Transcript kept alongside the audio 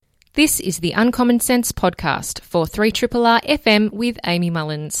This is the Uncommon Sense podcast for 3RRR FM with Amy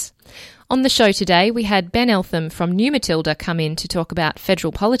Mullins. On the show today, we had Ben Eltham from New Matilda come in to talk about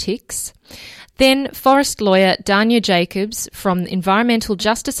federal politics. Then forest lawyer Danya Jacobs from Environmental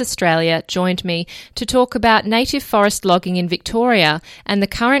Justice Australia joined me to talk about native forest logging in Victoria and the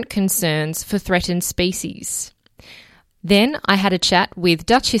current concerns for threatened species. Then I had a chat with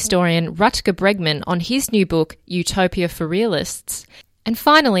Dutch historian Rutger Bregman on his new book, Utopia for Realists. And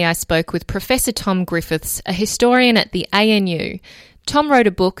finally, I spoke with Professor Tom Griffiths, a historian at the ANU. Tom wrote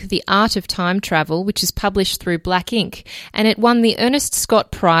a book, The Art of Time Travel, which is published through Black Ink, and it won the Ernest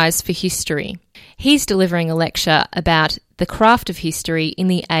Scott Prize for History. He's delivering a lecture about the craft of history in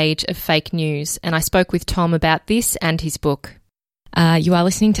the age of fake news, and I spoke with Tom about this and his book. You are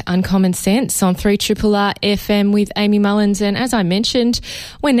listening to Uncommon Sense on 3RRR FM with Amy Mullins, and as I mentioned,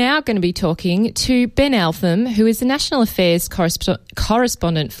 we're now going to be talking to Ben Eltham, who is the National Affairs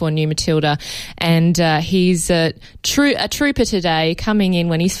correspondent for New Matilda, and he's a trooper today, coming in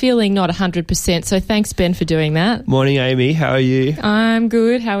when he's feeling not 100%, so thanks, Ben, for doing that. Morning, Amy. How are you? I'm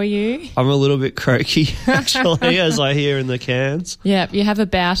good. How are you? I'm a little bit croaky, actually, as I hear in the cans. Yeah, you have a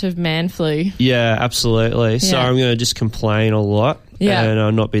bout of man flu. Yeah, absolutely. So I'm going to just complain a lot. Yeah.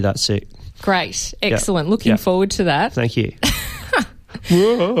 And not be that sick. Great. Excellent. Looking forward to that. Thank you.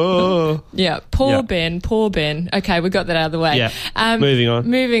 Yeah. Poor Ben. Okay, we got that out of the way. Yeah.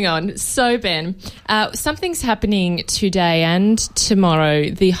 Moving on. So, Ben, something's happening today and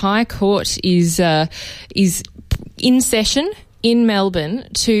tomorrow. The High Court is in session in Melbourne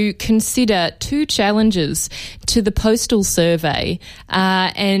to consider two challenges to the postal survey,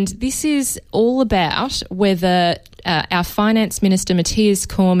 and this is all about whether our Finance Minister, Matthias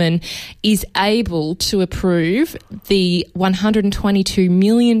Cormann, is able to approve the $122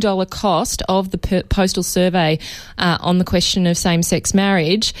 million cost of the postal survey on the question of same-sex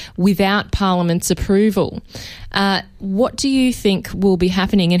marriage without Parliament's approval. What do you think will be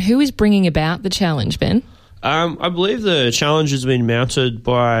happening, and who is bringing about the challenge, Ben? I believe the challenge has been mounted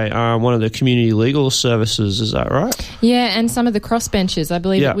by one of the community legal services. Is that right? Yeah, and some of the crossbenchers. I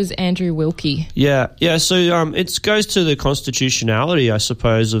believe it was Andrew Wilkie. Yeah. So it goes to the constitutionality, I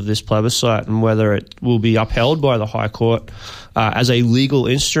suppose, of this plebiscite and whether it will be upheld by the High Court as a legal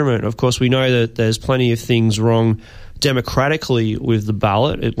instrument. Of course, we know that there's plenty of things wrong democratically with the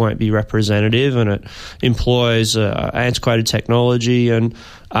ballot. It won't be representative, and it employs antiquated technology, and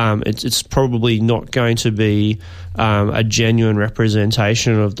it's probably not going to be a genuine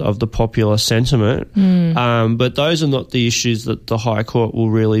representation of the popular sentiment. But those are not the issues that the High Court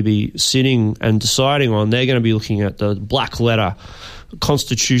will really be sitting and deciding on. They're going to be looking at the black letter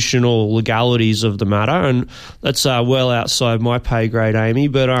constitutional legalities of the matter, and that's well outside my pay grade, Amy.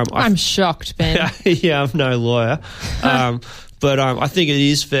 But I'm shocked, Ben. Yeah, I'm no lawyer, but I think it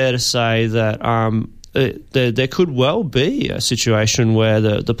is fair to say that there could well be a situation where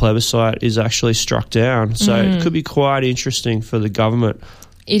the plebiscite is actually struck down. So it could be quite interesting for the government.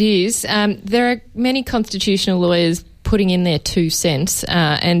 It is. There are many constitutional lawyers putting in their 2 cents,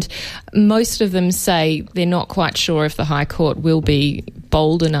 and most of them say they're not quite sure if the High Court will be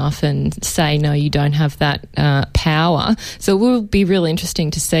bold enough and say, no, you don't have that power. So it will be really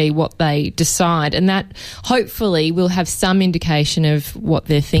interesting to see what they decide, and that hopefully will have some indication of what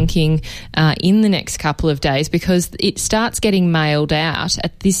they're thinking in the next couple of days, because it starts getting mailed out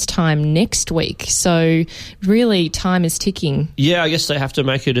at this time next week. So really time is ticking. Yeah, I guess they have to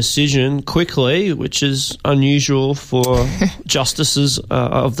make a decision quickly, which is unusual for justices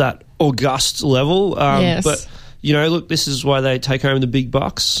of that august level. Yes. But, look, this is why they take home the big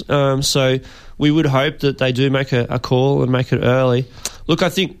bucks. So we would hope that they do make a call and make it early. Look, I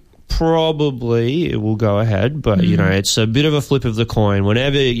think probably it will go ahead, but, it's a bit of a flip of the coin.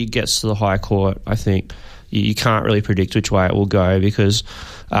 Whenever it gets to the High Court, I think you can't really predict which way it will go because,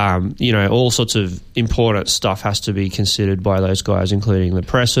 all sorts of important stuff has to be considered by those guys, including the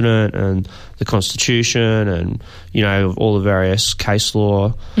precedent and the Constitution and, all the various case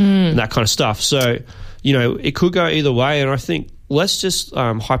law and that kind of stuff. So, it could go either way, and I think let's just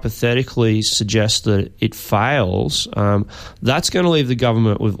hypothetically suggest that it fails. That's going to leave the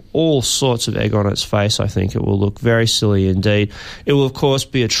government with all sorts of egg on its face. I think it will look very silly indeed. It will, of course,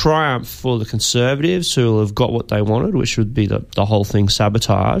 be a triumph for the Conservatives who will have got what they wanted, which would be the whole thing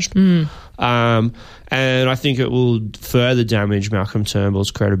sabotaged. And I think it will further damage Malcolm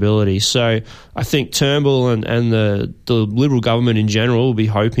Turnbull's credibility. So I think Turnbull and the Liberal government in general will be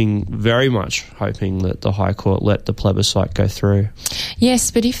very much hoping that the High Court let the plebiscite go through.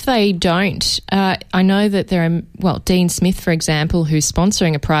 Yes, but if they don't, I know that there are, Dean Smith, for example, who's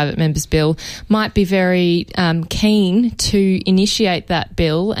sponsoring a private member's bill, might be very keen to initiate that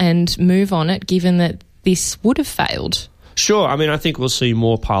bill and move on it, given that this would have failed. Sure. I mean, I think we'll see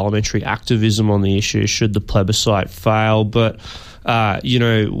more parliamentary activism on the issue should the plebiscite fail. But, will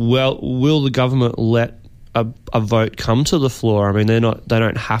the government let a vote come to the floor? I mean, they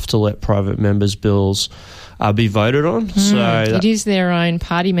don't have to let private members' bills be voted on. It is their own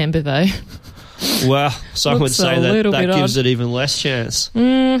party member, though. Well, some would say that gives it even less chance.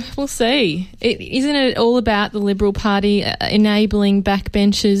 We'll see. Isn't it all about the Liberal Party enabling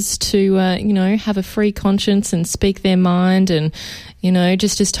backbenchers to, have a free conscience and speak their mind and,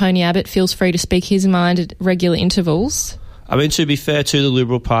 just as Tony Abbott feels free to speak his mind at regular intervals? I mean, to be fair to the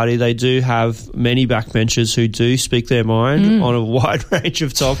Liberal Party, they do have many backbenchers who do speak their mind on a wide range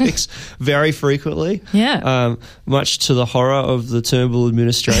of topics very frequently. Yeah. Much to the horror of the Turnbull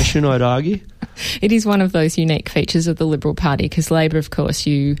administration, I'd argue. It is one of those unique features of the Liberal Party because Labor, of course,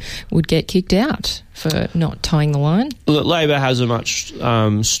 you would get kicked out for not towing the line. Labor has a much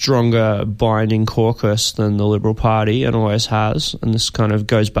stronger binding caucus than the Liberal Party and always has, and this kind of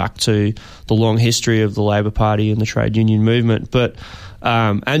goes back to the long history of the Labor Party and the trade union movement. But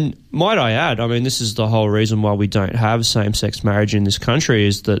and might I add, I mean, this is the whole reason why we don't have same-sex marriage in this country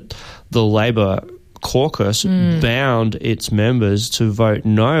is that the Labor caucus bound its members to vote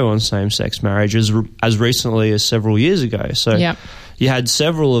no on same-sex marriage as recently as several years ago. So you had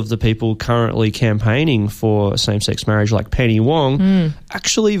several of the people currently campaigning for same-sex marriage, like Penny Wong,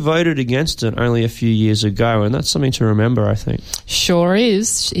 actually voted against it only a few years ago, and that's something to remember, I think. Sure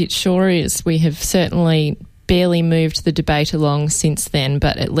is. It sure is. We have certainly barely moved the debate along since then,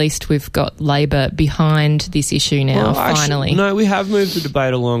 but at least we've got Labor behind this issue now, finally. No, we have moved the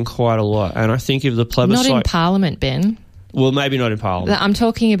debate along quite a lot, and I think if the plebiscite... Not in Parliament, Ben. Well, maybe not in Parliament. I'm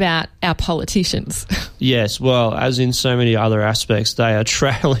talking about our politicians. Yes, well, as in so many other aspects, they are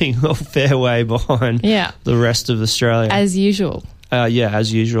trailing a fair way behind the rest of Australia. As usual.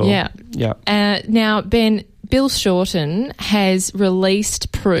 As usual. Yeah. Now, Ben, Bill Shorten has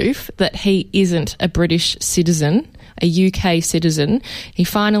released proof that he isn't a British citizen, a UK citizen. He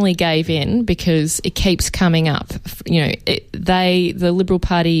finally gave in because it keeps coming up. The Liberal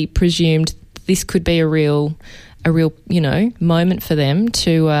Party presumed this could be a real moment for them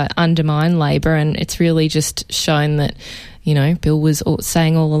to undermine Labor, and it's really just shown that, Bill was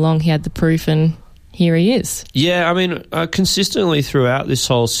saying all along he had the proof, and here he is. Yeah, I mean, consistently throughout this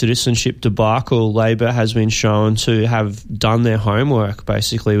whole citizenship debacle, Labor has been shown to have done their homework,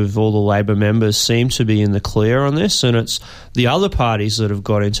 basically, with all the Labor members seem to be in the clear on this, and it's the other parties that have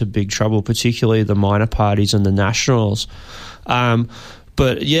got into big trouble, particularly the minor parties and the Nationals.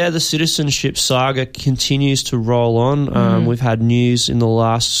 But yeah, the citizenship saga continues to roll on. We've had news in the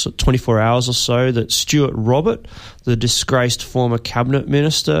last 24 hours or so that Stuart Robert, the disgraced former cabinet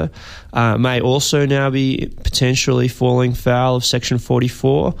minister, may also now be potentially falling foul of Section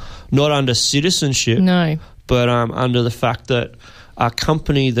 44, not under citizenship, but under the fact that a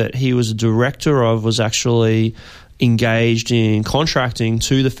company that he was a director of was actually engaged in contracting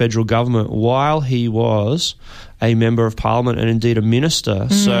to the federal government while he was a member of parliament and indeed a minister.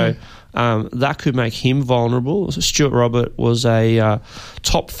 So that could make him vulnerable. Stuart Robert was a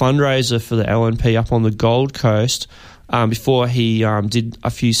top fundraiser for the LNP up on the Gold Coast before he did a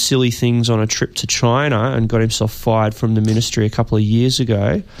few silly things on a trip to China and got himself fired from the ministry a couple of years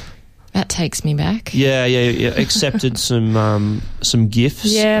ago. That takes me back. Yeah. Accepted some gifts.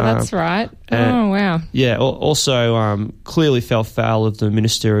 Yeah, that's right. Oh, wow. Yeah, also clearly fell foul of the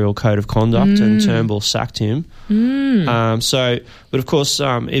ministerial code of conduct and Turnbull sacked him. But of course,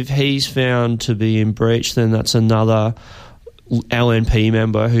 if he's found to be in breach, then that's another LNP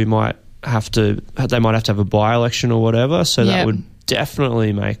member who might have to have a by-election or whatever. So that would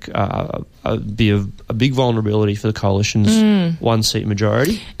definitely make be a big vulnerability for the coalition's one-seat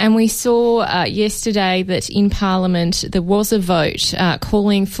majority. And we saw yesterday that in Parliament there was a vote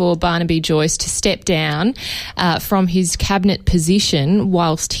calling for Barnaby Joyce to step down from his cabinet position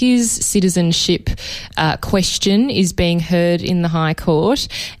whilst his citizenship question is being heard in the High Court.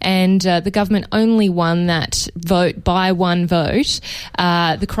 And the government only won that vote by one vote.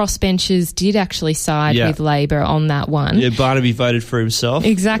 The crossbenchers did actually side with Labor on that one. Yeah, Barnaby voted for himself.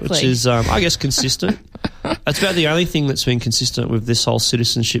 Exactly. Which is, I guess, consistent. That's about the only thing that's been consistent with this whole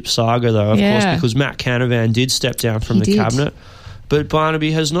citizenship saga, though, of course, because Matt Canavan did step down from the cabinet. but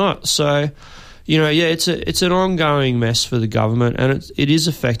Barnaby has not. So, it's an ongoing mess for the government, and it is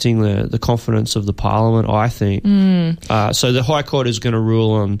affecting the confidence of the Parliament, I think. So the High Court is going to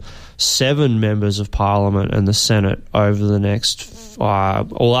rule on 7 members of Parliament and the Senate over the next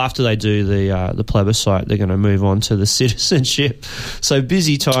after they do the plebiscite, they're going to move on to the citizenship. So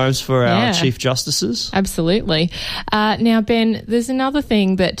busy times for our Chief Justices. Absolutely. Now, Ben, there's another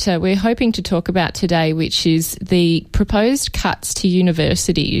thing that we're hoping to talk about today, which is the proposed cuts to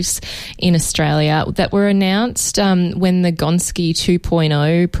universities in Australia that were announced when the Gonski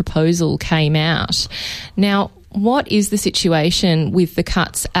 2.0 proposal came out. Now, what is the situation with the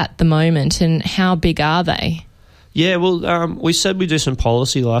cuts at the moment, and how big are they? Yeah, well, we said we'd do some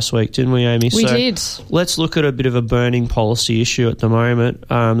policy last week, didn't we, Amy? We did. Let's look at a bit of a burning policy issue at the moment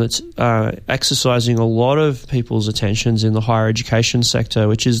that's exercising a lot of people's attentions in the higher education sector,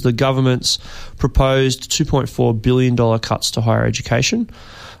 which is the government's proposed $2.4 billion cuts to higher education.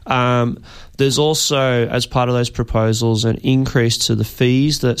 There's also, as part of those proposals, an increase to the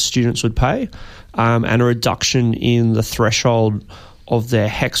fees that students would pay and a reduction in the threshold of their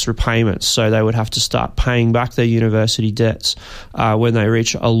HECS repayments. So they would have to start paying back their university debts when they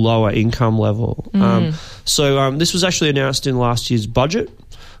reach a lower income level. So this was actually announced in last year's budget,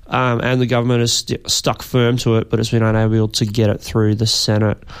 and the government has stuck firm to it, but it's been unable to get it through the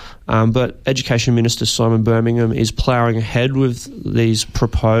Senate. But Education Minister Simon Birmingham is ploughing ahead with these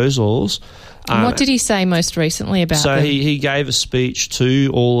proposals. What did he say most recently about them? So he gave a speech to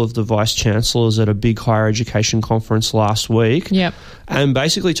all of the vice-chancellors at a big higher education conference last week, and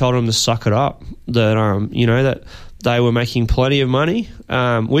basically told them to suck it up, that that they were making plenty of money,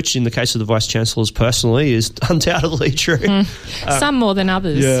 which in the case of the vice-chancellors personally is undoubtedly true. Some more than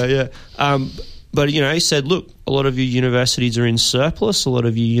others. Yeah. But, he said, look, a lot of your universities are in surplus. A lot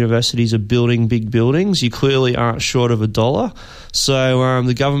of your universities are building big buildings. You clearly aren't short of $1. So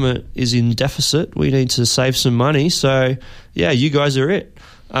the government is in deficit. We need to save some money. So, you guys are it.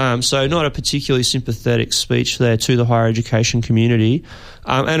 So not a particularly sympathetic speech there to the higher education community.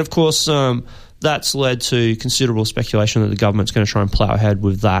 And, of course, that's led to considerable speculation that the government's going to try and plough ahead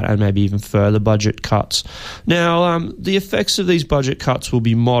with that and maybe even further budget cuts. Now, the effects of these budget cuts will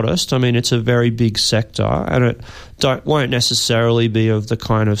be modest. I mean, it's a very big sector, and it won't necessarily be of the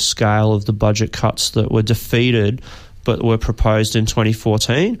kind of scale of the budget cuts that were defeated but were proposed in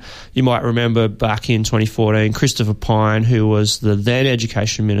 2014. You might remember back in 2014, Christopher Pyne, who was the then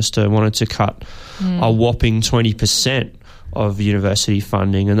Education Minister, wanted to cut a whopping 20% of university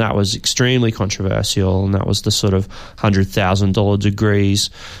funding, and that was extremely controversial, and that was the sort of $100,000 degrees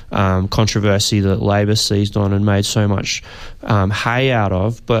controversy that Labor seized on and made so much hay out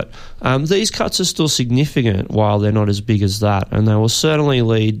of. But these cuts are still significant while they're not as big as that, and they will certainly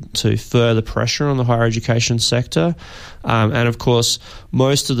lead to further pressure on the higher education sector. And of course,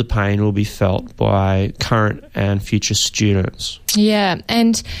 most of the pain will be felt by current and future students. Yeah,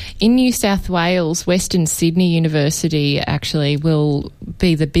 and in New South Wales, Western Sydney University actually will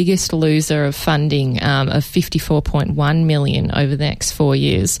be the biggest loser of funding of $54.1 million over the next 4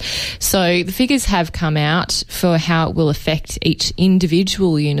 years. So the figures have come out for how it will affect each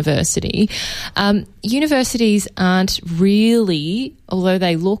individual university. Universities aren't really, although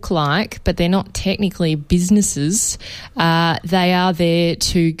they look like, but they're not technically businesses. They are there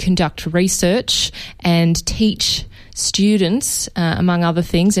to conduct research and teach students, among other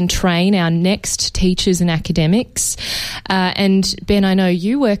things, and train our next teachers and academics. And Ben, I know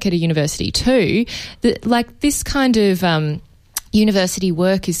you work at a university too. This kind of university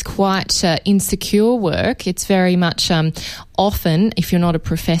work is quite insecure work. It's very much often, if you're not a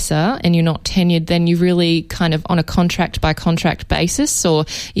professor and you're not tenured, then you really kind of on a contract by contract basis, or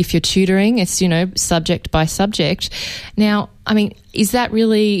if you're tutoring, it's, subject by subject. Now, I mean, is that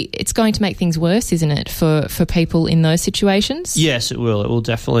really, it's going to make things worse, isn't it, for people in those situations? Yes, it will. It will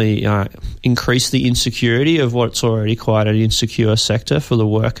definitely increase the insecurity of what's already quite an insecure sector for the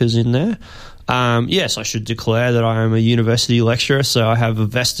workers in there. Yes, I should declare that I am a university lecturer, so I have a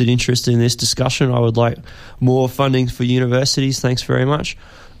vested interest in this discussion. I would like more funding for universities. Thanks very much.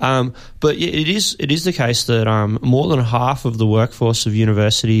 But it is the case that more than half of the workforce of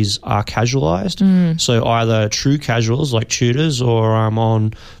universities are casualised. So either true casuals like tutors or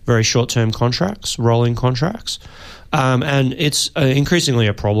on very short-term contracts, rolling contracts. And it's increasingly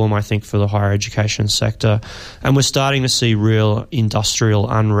a problem, I think, for the higher education sector. And we're starting to see real industrial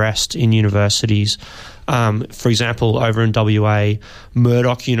unrest in universities. For example, over in WA,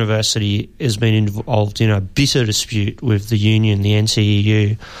 Murdoch University has been involved in a bitter dispute with the union, the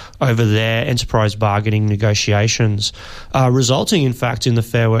NTEU, over their enterprise bargaining negotiations, resulting, in fact, in the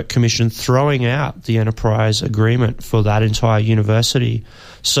Fair Work Commission throwing out the enterprise agreement for that entire university.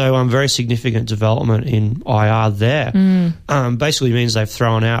 So very significant development in IR there. Basically means they've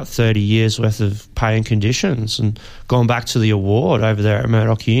thrown out 30 years' worth of pay and conditions and gone back to the award over there at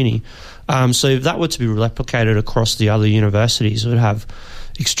Murdoch Uni. So if that were to be replicated across the other universities, it would have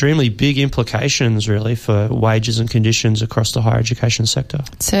extremely big implications, really, for wages and conditions across the higher education sector.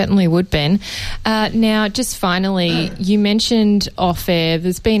 It certainly would, Ben. Now, just finally, you mentioned off-air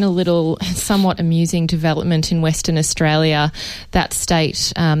there's been a little somewhat amusing development in Western Australia, that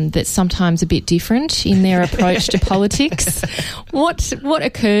state that's sometimes a bit different in their approach to politics. What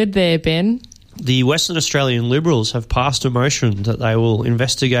occurred there, Ben? The Western Australian Liberals have passed a motion that they will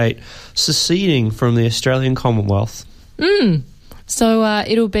investigate seceding from the Australian Commonwealth. So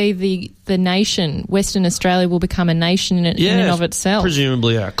it'll be the nation. Western Australia will become a nation in and of itself.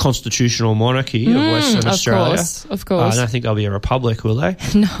 Presumably a constitutional monarchy of Western Australia. Of course. I don't think they'll be a republic, will they?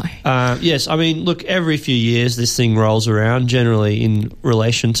 No. Yes, I mean, look, every few years this thing rolls around, generally in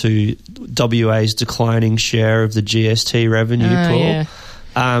relation to WA's declining share of the GST revenue pool. Yeah.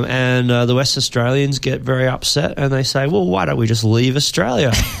 And the West Australians get very upset and they say, well, why don't we just leave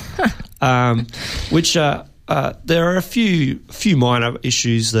Australia? Which there are a few minor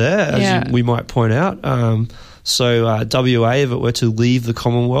issues there, as we might point out. So WA, if it were to leave the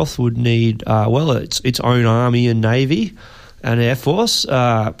Commonwealth, would need, its own army and navy and air force,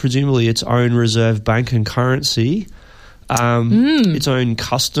 presumably its own reserve bank and currency, its own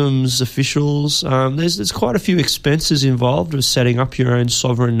customs officials. There's quite a few expenses involved with setting up your own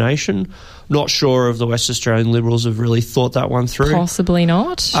sovereign nation. Not sure if the West Australian Liberals have really thought that one through. Possibly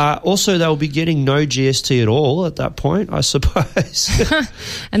not. Also, they'll be getting no GST at all at that point, I suppose.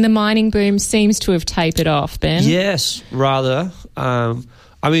 And the mining boom seems to have tapered off, Ben. Yes, rather. I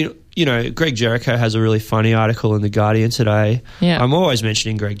mean, you know, Greg Jericho has a really funny article in The Guardian today. Yeah. I'm always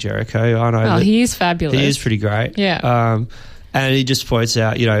mentioning Greg Jericho. I know. He is fabulous. He is pretty great. Yeah. And he just points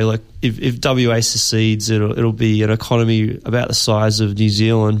out, you know, like if WA secedes, it'll be an economy about the size of New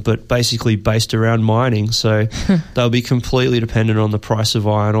Zealand, but basically based around mining. So they'll be completely dependent on the price of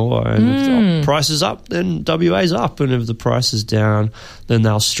iron ore. And if the price is up, then WA's up. And if the price is down, then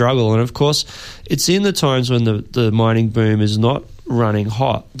they'll struggle. And of course, it's in the times when the mining boom is not running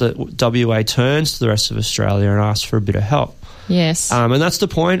hot that WA turns to the rest of Australia and asks for a bit of help. Yes. And that's the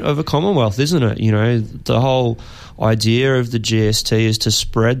point of a Commonwealth, isn't it? You know, the whole idea of the GST is to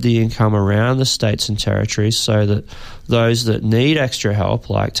spread the income around the states and territories so that those that need extra help,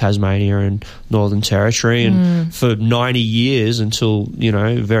 like Tasmania and Northern Territory, and for 90 years until, you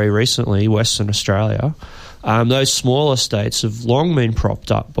know, very recently, Western Australia, those smaller states have long been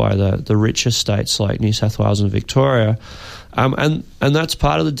propped up by the richer states like New South Wales and Victoria, and that's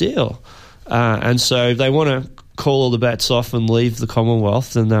part of the deal. And so if they want to call all the bets off and leave the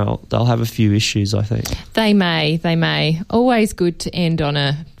Commonwealth, then they'll have a few issues, I think. They may. Always good to end on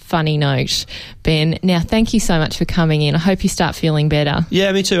a funny note, Ben. Now, thank you so much for coming in. I hope you start feeling better.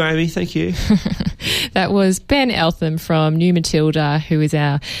 Yeah, me too, Amy. Thank you. That was Ben Eltham from New Matilda, who is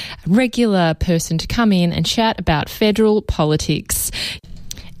our regular person to come in and chat about federal politics.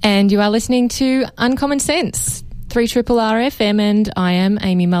 And you are listening to Uncommon Sense, 3RRR FM, and I am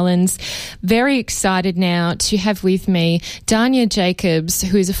Amy Mullins. Very excited now to have with me Danya Jacobs,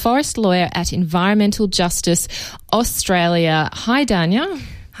 who is a forest lawyer at Environmental Justice Australia. Hi, Danya.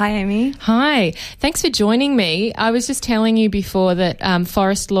 Hi, Amy. Hi. Thanks for joining me. I was just telling you before that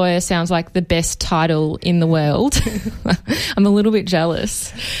forest lawyer sounds like the best title in the world. I'm a little bit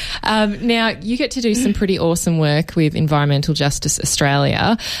jealous. Now, you get to do some pretty awesome work with Environmental Justice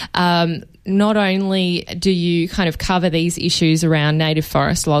Australia. Not only do you kind of cover these issues around native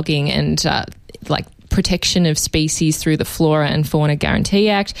forest logging and protection of species through the Flora and Fauna Guarantee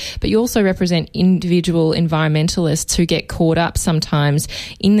Act, but you also represent individual environmentalists who get caught up sometimes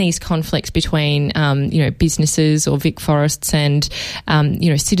in these conflicts between, businesses or Vic Forests and,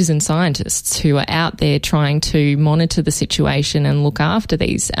 citizen scientists who are out there trying to monitor the situation and look after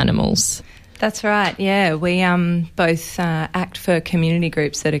these animals. That's right, yeah. We both act for community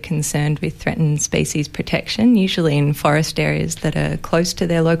groups that are concerned with threatened species protection, usually in forest areas that are close to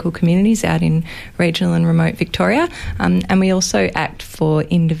their local communities out in regional and remote Victoria. And we also act for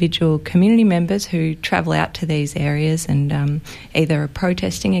individual community members who travel out to these areas and either are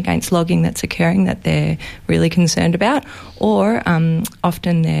protesting against logging that's occurring that they're really concerned about, or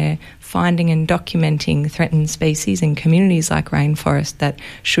often they're finding and documenting threatened species in communities like rainforest that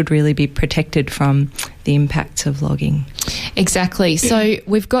should really be protected from the impacts of logging. Exactly. So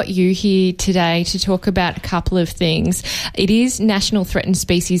we've got you here today to talk about a couple of things. It is National Threatened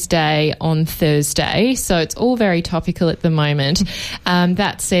Species Day on Thursday, so it's all very topical at the moment.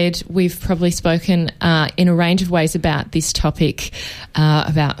 That said, we've probably spoken in a range of ways about this topic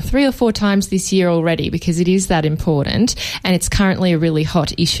about 3 or 4 times this year already, because it is that important, and it's currently a really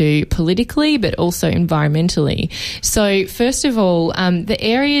hot issue politically but also environmentally. So first of all, the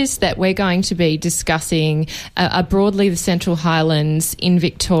areas that we're going to be discussing are broadly the Central Highlands in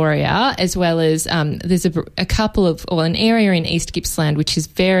Victoria, as well as there's a couple of, or an area in East Gippsland which is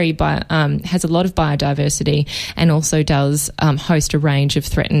has a lot of biodiversity and also does host a range of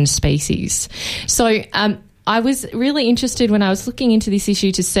threatened species. So I was really interested when I was looking into this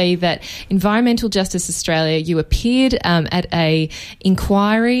issue to see that Environmental Justice Australia, you appeared at a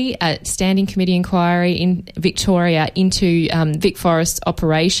standing committee inquiry in Victoria into Vic Forest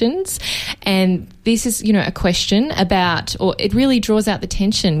operations, and this is, a question about, or it really draws out the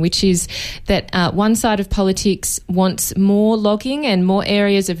tension, which is that one side of politics wants more logging and more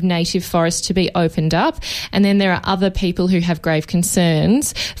areas of native forest to be opened up, and then there are other people who have grave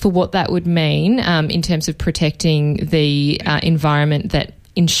concerns for what that would mean in terms of protecting the environment that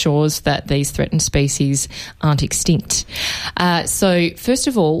ensures that these threatened species aren't extinct. So first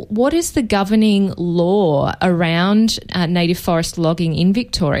of all, what is the governing law around native forest logging in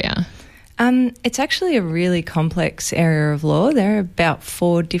Victoria? It's actually a really complex area of law. There are about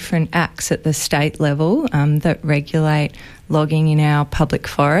 4 different acts at the state level that regulate logging in our public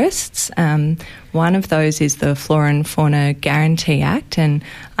forests. One of those is the Flora and Fauna Guarantee Act, and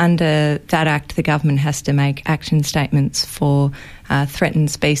under that act the government has to make action statements for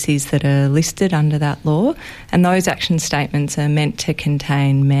threatened species that are listed under that law, and those action statements are meant to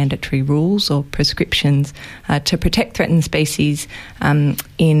contain mandatory rules or prescriptions to protect threatened species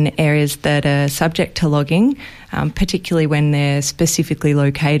in areas that are subject to logging, particularly when they're specifically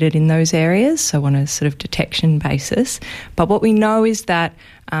located in those areas, so on a sort of detection basis. But what we know is that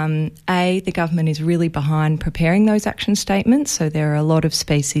the government is really behind preparing those action statements, so there are a lot of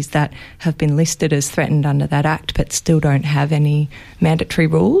species that have been listed as threatened under that act but still don't have any mandatory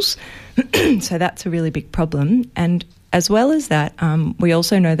rules. So that's a really big problem. And as well as that, we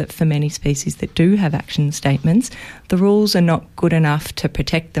also know that for many species that do have action statements, the rules are not good enough to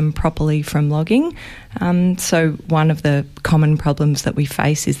protect them properly from logging. So one of the common problems that we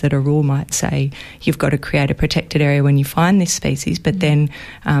face is that a rule might say you've got to create a protected area when you find this species, but then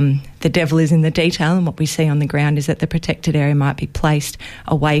the devil is in the detail, and what we see on the ground is that the protected area might be placed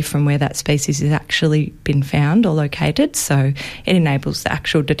away from where that species has actually been found or located. So it enables the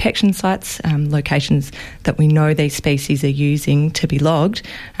actual detection sites, locations that we know these species are using to be logged,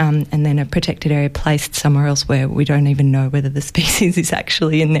 and then a protected area placed somewhere else where we don't even know whether the species is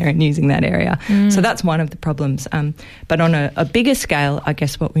actually in there and using that area. So that's one of the problems. But on a bigger scale, I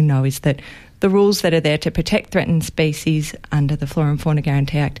guess what we know is that the rules that are there to protect threatened species under the Flora and Fauna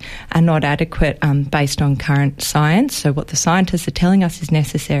Guarantee Act are not adequate based on current science. So what the scientists are telling us is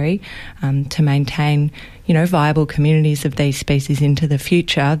necessary to maintain, viable communities of these species into the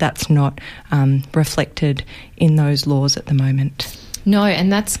future. That's not reflected in those laws at the moment. No,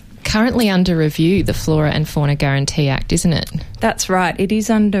 and that's currently under review, the Flora and Fauna Guarantee Act, isn't it? That's right. It is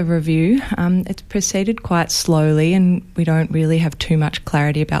under review. It's proceeded quite slowly, and we don't really have too much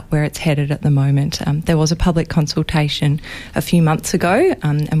clarity about where it's headed at the moment. There was a public consultation a few months ago,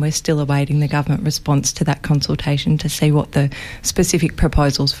 and we're still awaiting the government response to that consultation to see what the specific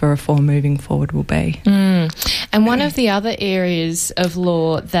proposals for reform moving forward will be. And one of the other areas of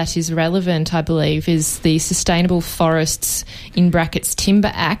law that is relevant, I believe, is the Sustainable Forests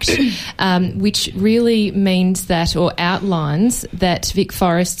 (Timber Act, which really means that, or outlines that Vic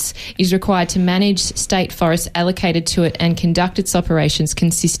Forests is required to manage state forests allocated to it and conduct its operations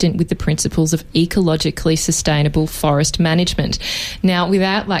consistent with the principles of ecologically sustainable forest management. Now,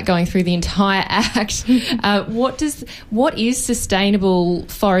 without going through the entire act, what is sustainable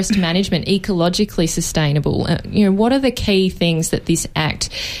forest management, ecologically sustainable? What are the key things that this act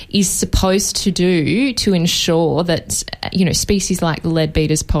is supposed to do to ensure that, species like the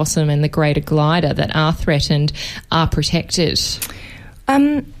leadbeater's possum and the greater glider that are threatened are protected?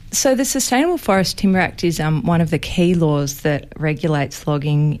 So the Sustainable Forest Timber Act is one of the key laws that regulates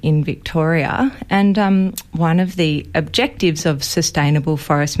logging in Victoria, and one of the objectives of sustainable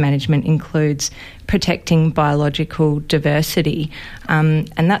forest management includes protecting biological diversity. And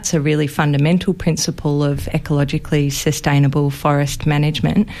that's a really fundamental principle of ecologically sustainable forest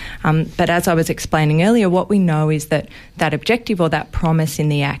management. But as I was explaining earlier, what we know is that that objective or that promise in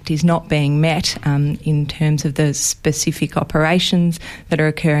the Act is not being met in terms of the specific operations that are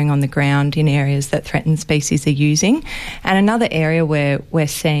occurring on the ground in areas that threatened species are using. And another area where we're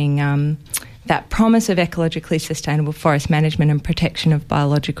seeing that promise of ecologically sustainable forest management and protection of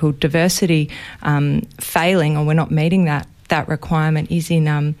biological diversity failing, or we're not meeting that requirement, is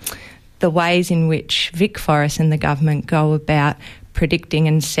in the ways in which Vic Forest and the government go about predicting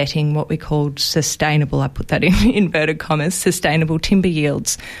and setting what we call sustainable, I put that in inverted commas, sustainable timber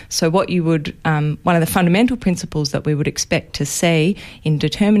yields. So what you would, one of the fundamental principles that we would expect to see in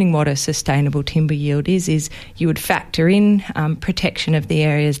determining what a sustainable timber yield is you would factor in protection of the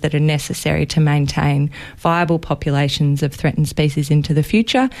areas that are necessary to maintain viable populations of threatened species into the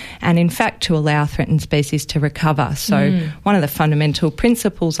future, and in fact to allow threatened species to recover. So one of the fundamental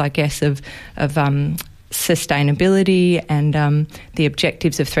principles, I guess, of sustainability and the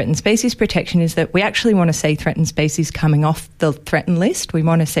objectives of threatened species protection is that we actually want to see threatened species coming off the threatened list. We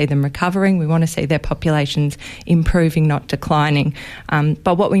want to see them recovering. We want to see their populations improving, not declining.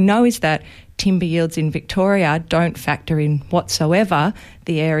 But what we know is that timber yields in Victoria don't factor in whatsoever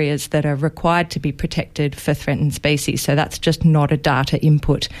the areas that are required to be protected for threatened species. So that's just not a data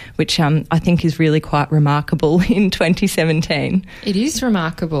input, which I think is really quite remarkable in 2017. It is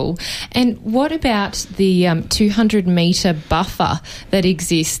remarkable. And what about the 200-metre buffer that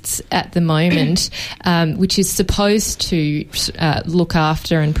exists at the moment, which is supposed to look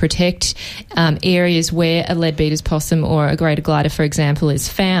after and protect areas where a leadbeater's possum or a greater glider, for example, is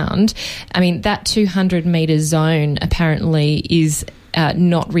found? I mean, that 200-metre zone apparently is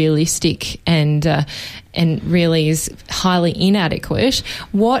not realistic and really is highly inadequate.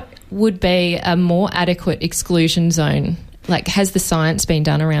 What would be a more adequate exclusion zone? Like, has the science been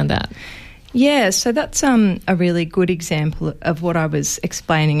done around that? Yeah, so that's a really good example of what I was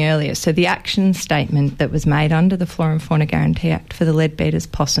explaining earlier. So the action statement that was made under the Flora and Fauna Guarantee Act for the leadbeater's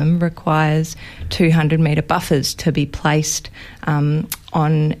possum requires 200-metre buffers to be placed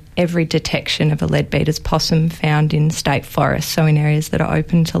on every detection of a leadbeater's possum found in state forests, so in areas that are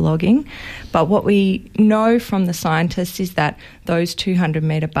open to logging. But what we know from the scientists is that those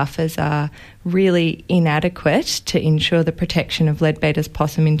 200-metre buffers are really inadequate to ensure the protection of leadbeater's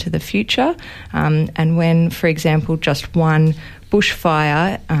possum into the future. And when, for example, just one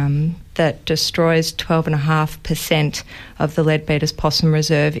bushfire that destroys 12.5% of the leadbeater's possum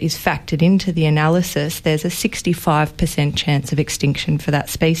reserve is factored into the analysis, there's a 65% chance of extinction for that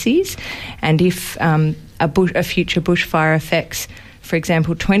species. And if a future bushfire affects, for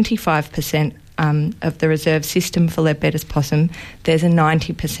example, 25% of the reserve system for leadbeater's possum, there's a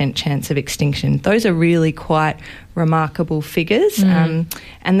 90% chance of extinction. Those are really quite remarkable figures.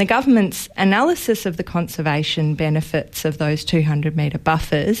 And the government's analysis of the conservation benefits of those 200-metre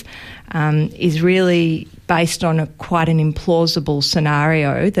buffers is really based on quite an implausible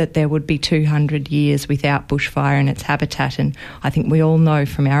scenario that there would be 200 years without bushfire in its habitat. And I think we all know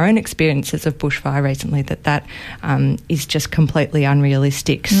from our own experiences of bushfire recently that is just completely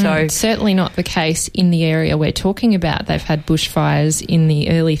unrealistic. So certainly not the case in the area we're talking about. They've had bushfires in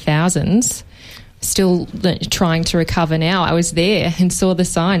the early thousands. Still trying to recover now. I was there and saw the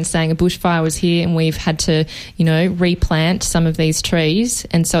sign saying a bushfire was here and we've had to, replant some of these trees,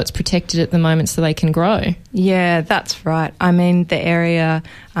 and so it's protected at the moment so they can grow. Yeah, that's right. I mean, the area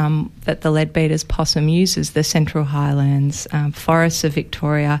that the leadbeater's possum uses, the Central Highlands forests of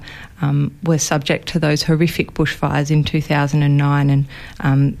Victoria, were subject to those horrific bushfires in 2009,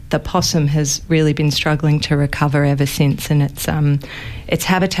 and the possum has really been struggling to recover ever since, and its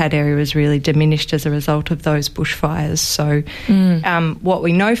habitat area was really diminished as a result of those bushfires. So what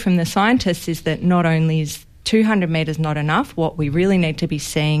we know from the scientists is that not only is 200 metres not enough. What we really need to be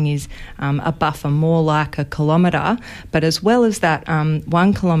seeing is a buffer more like a kilometre, but as well as that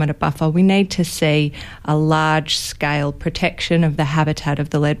 1 kilometre buffer, we need to see a large-scale protection of the habitat of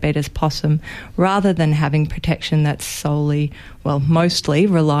the leadbeater's possum rather than having protection that's solely, mostly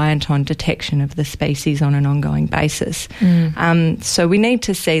reliant on detection of the species on an ongoing basis. So we need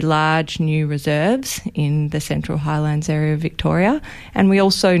to see large new reserves in the Central Highlands area of Victoria, and we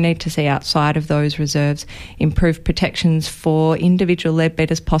also need to see outside of those reserves improve protections for individual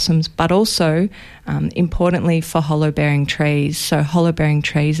leadbeater's possums, but also, importantly, for hollow-bearing trees. So hollow-bearing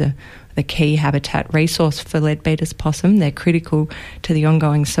trees are the key habitat resource for leadbeater's possum. They're critical to the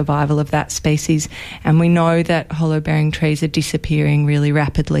ongoing survival of that species, and we know that hollow-bearing trees are disappearing really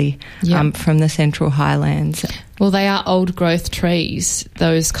rapidly from the Central Highlands. Well, they are old-growth trees,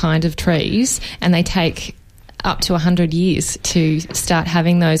 those kind of trees, and they take up to 100 years to start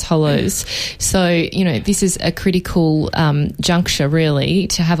having those hollows. So, this is a critical juncture, really,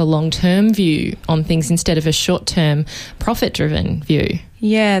 to have a long-term view on things instead of a short-term profit-driven view.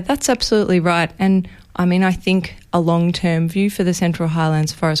 Yeah, that's absolutely right. And, I think a long-term view for the Central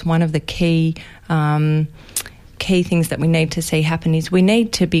Highlands Forest, one of the key things that we need to see happen is we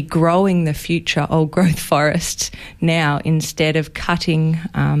need to be growing the future old-growth forests now instead of cutting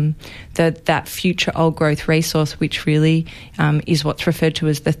that future old-growth resource, which really is what's referred to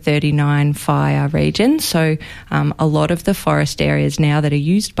as the 39 fire region. So a lot of the forest areas now that are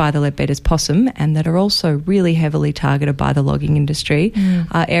used by the leadbeater's possum and that are also really heavily targeted by the logging industry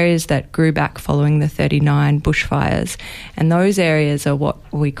are areas that grew back following the 39 bushfires. And those areas are what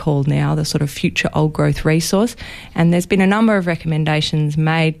we call now the sort of future old-growth resource. And there's been a number of recommendations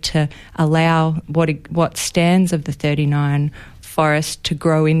made to allow what stands of the 39 forest to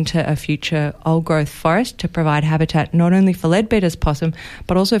grow into a future old-growth forest to provide habitat not only for leadbeater's possum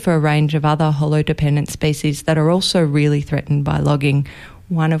but also for a range of other hollow-dependent species that are also really threatened by logging,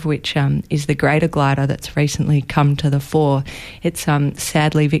 one of which is the greater glider that's recently come to the fore. It's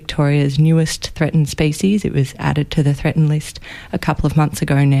sadly Victoria's newest threatened species. It was added to the threatened list a couple of months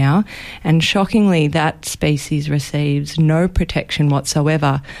ago now, and shockingly that species receives no protection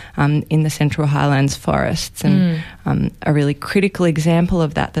whatsoever in the Central Highlands forests. And a really critical example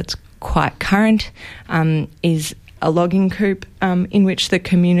of that that's quite current is a logging coupe in which the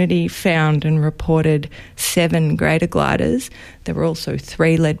community found and reported 7 greater gliders. There were also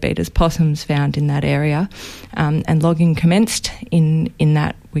 3 leadbeater's possums found in that area, and logging commenced in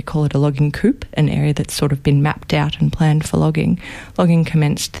that, we call it a logging coupe, an area that's sort of been mapped out and planned for logging. Logging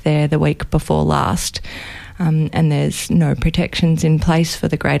commenced there the week before last. And there's no protections in place for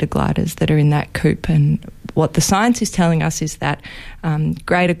the greater gliders that are in that coupe. And what the science is telling us is that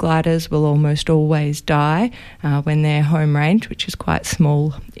greater gliders will almost always die when their home range, which is quite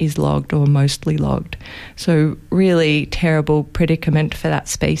small, is logged or mostly logged. So really terrible predicament for that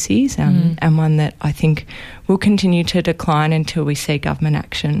species, and one that I think will continue to decline until we see government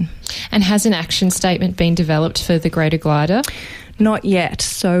action. And has an action statement been developed for the greater glider? Not yet.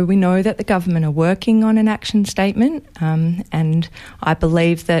 So we know that the government are working on an action statement, and I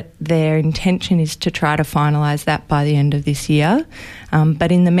believe that their intention is to try to finalise that by the end of this year.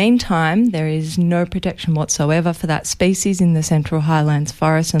 But in the meantime, there is no protection whatsoever for that species in the Central Highlands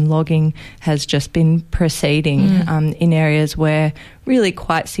Forest, and logging has just been proceeding in areas where really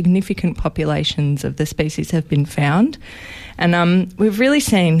quite significant populations of the species have been found. And we've really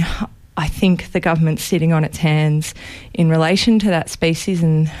seen, I think, the government sitting on its hands in relation to that species,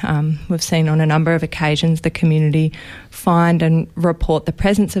 and we've seen on a number of occasions the community find and report the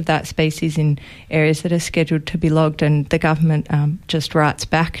presence of that species in areas that are scheduled to be logged, and the government just writes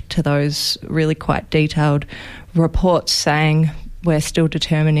back to those really quite detailed reports saying we're still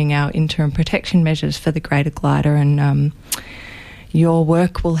determining our interim protection measures for the greater glider, and your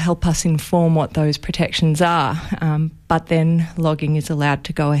work will help us inform what those protections are. But then logging is allowed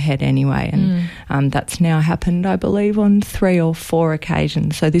to go ahead anyway. And that's now happened, I believe, on 3 or 4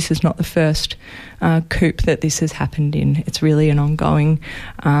 occasions. So this is not the first coupe that this has happened in. It's really an ongoing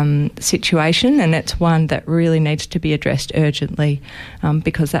situation, and it's one that really needs to be addressed urgently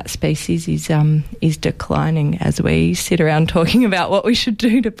because that species is declining as we sit around talking about what we should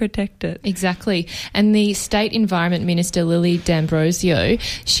do to protect it. Exactly. And the State Environment Minister, Lily D'Ambrosio,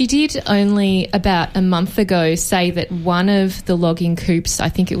 she did only about a month ago say that one of the logging coupes, I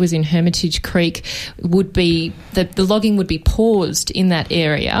think it was in Hermitage Creek, would be that the logging would be paused in that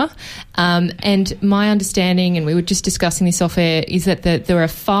area. And my understanding, and we were just discussing this off air, is that there are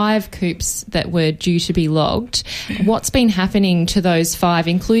 5 coupes that were due to be logged. What's been happening to those 5,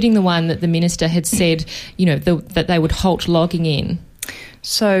 including the one that the minister had said, that they would halt logging in?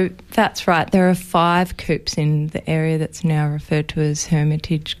 So that's right. There are 5 coupes in the area that's now referred to as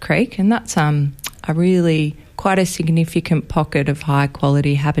Hermitage Creek, and that's a really quite a significant pocket of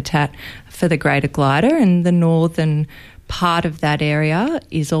high-quality habitat for the greater glider, and the northern part of that area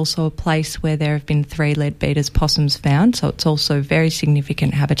is also a place where there have been 3 leadbeater's possums found, so it's also very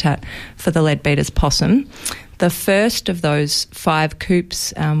significant habitat for the leadbeater's possum. The first of those 5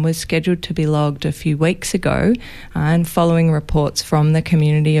 coops was scheduled to be logged a few weeks ago, and following reports from the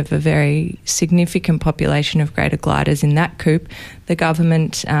community of a very significant population of greater gliders in that coop, the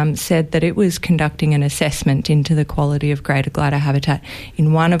government said that it was conducting an assessment into the quality of greater glider habitat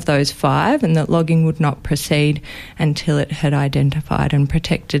in one of those 5, and that logging would not proceed until it had identified and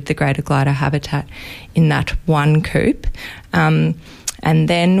protected the greater glider habitat in that one coop. And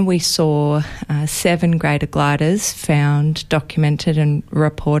then we saw 7 greater gliders found, documented and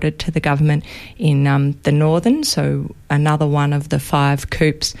reported to the government in the northern, so another one of the 5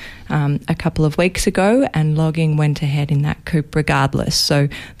 coops a couple of weeks ago, and logging went ahead in that coop regardless. So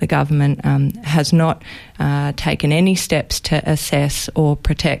the government has not taken any steps to assess or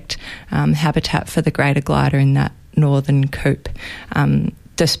protect habitat for the greater glider in that northern coop.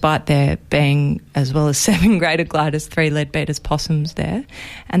 Despite there being, as well as 7 greater gliders, 3 leadbeater's possums there.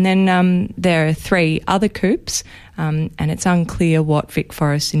 And then there are 3 other coops, and it's unclear what Vic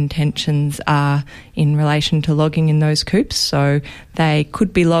Forest's intentions are in relation to logging in those coops. So they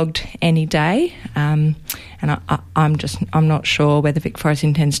could be logged any day, and I'm not sure whether Vic Forest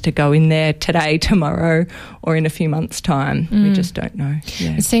intends to go in there today, tomorrow, or in a few months' time. We just don't know.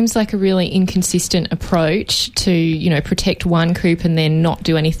 Yeah. It seems like a really inconsistent approach to, protect one coop and then not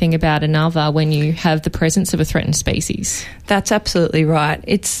do anything about another when you have the presence of a threatened species. That's absolutely right.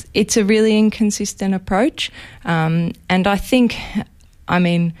 It's a really inconsistent approach, and I think,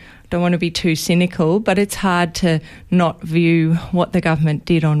 don't want to be too cynical, but it's hard to not view what the government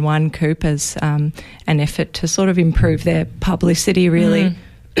did on one coop as an effort to sort of improve their publicity, really,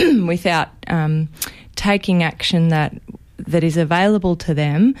 without taking action that is available to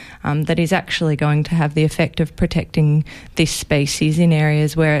them, that is actually going to have the effect of protecting this species in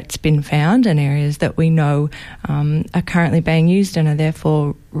areas where it's been found and areas that we know are currently being used and are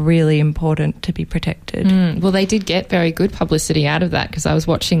therefore really important to be protected. Well, they did get very good publicity out of that, because I was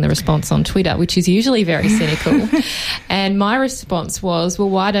watching the response on Twitter, which is usually very cynical. And my response was, well,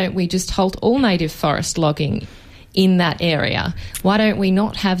 why don't we just halt all native forest logging in that area? Why don't we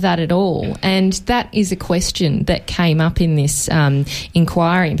not have that at all? And that is a question that came up in this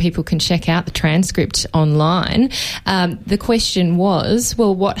inquiry, and people can check out the transcript online. The question was,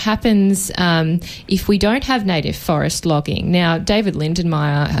 well, what happens if we don't have native forest logging? Now, David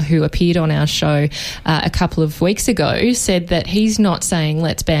Lindenmayer, who appeared on our show a couple of weeks ago, said that he's not saying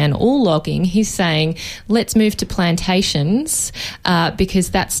let's ban all logging. He's saying let's move to plantations,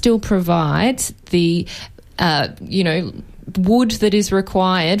 because that still provides the wood that is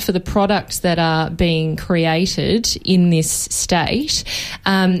required for the products that are being created in this state.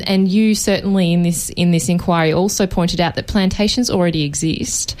 And you certainly in this inquiry also pointed out that plantations already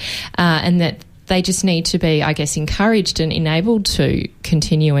exist, and that they just need to be, I guess, encouraged and enabled to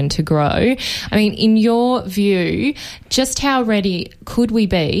continue and to grow. In your view, just how ready could we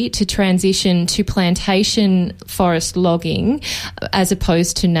be to transition to plantation forest logging as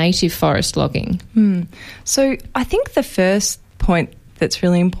opposed to native forest logging? So I think the first point that's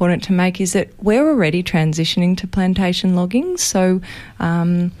really important to make is that we're already transitioning to plantation logging. So,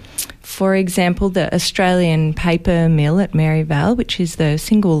 for example, the Australian paper mill at Maryvale, which is the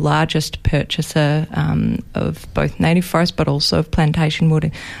single largest purchaser of both native forest but also of plantation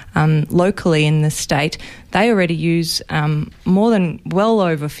wood locally in the state, they already use well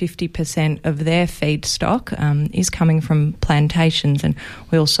over 50% of their feedstock is coming from plantations. And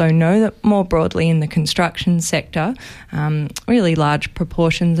we also know that more broadly in the construction sector, really large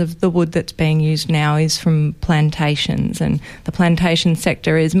proportions of the wood that's being used now is from plantations. And the plantation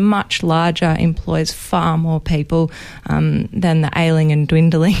sector is much larger, employs far more people than the ailing and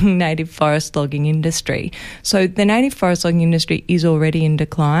dwindling native forest logging industry. So the native forest logging industry is already in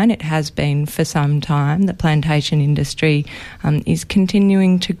decline. It has been for some time. The plantation industry is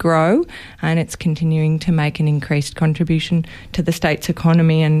continuing to grow, and it's continuing to make an increased contribution to the state's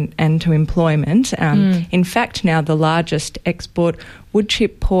economy and to employment. In fact, now the largest export wood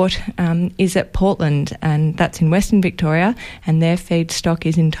chip port is at Portland, and that's in Western Victoria, and their feedstock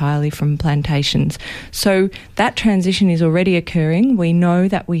is entirely from plantations. So that transition is already occurring. We know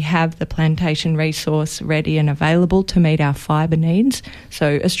that we have the plantation resource ready and available to meet our fibre needs.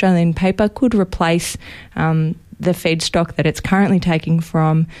 So Australian paper could replace the feedstock that it's currently taking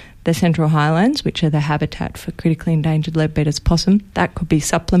from the Central Highlands, which are the habitat for critically endangered leadbeater's possum. That could be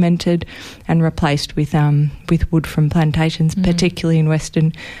supplemented and replaced with wood from plantations, particularly in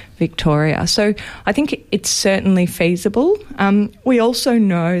Western Victoria. So I think it's certainly feasible. We also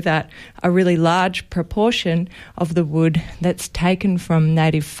know that a really large proportion of the wood that's taken from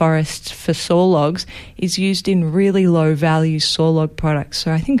native forests for saw logs is used in really low-value saw log products.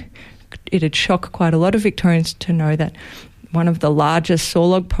 So I think it'd shock quite a lot of Victorians to know that one of the largest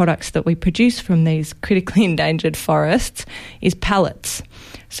sawlog products that we produce from these critically endangered forests is pallets.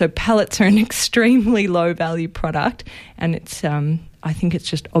 So pallets are an extremely low value product, and it's I think it's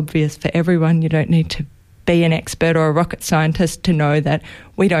just obvious for everyone. You don't need to be an expert or a rocket scientist to know that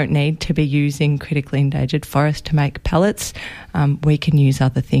we don't need to be using critically endangered forest to make pallets. We can use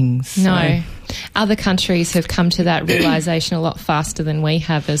other things. No. Other countries have come to that realisation a lot faster than we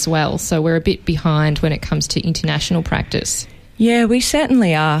have as well. So we're a bit behind when it comes to international practice. Yeah, we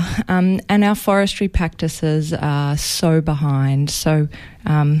certainly are. And our forestry practices are so behind. So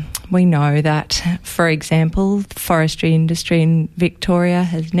we know that, for example, the forestry industry in Victoria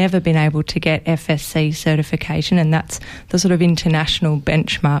has never been able to get FSC certification, and that's the sort of international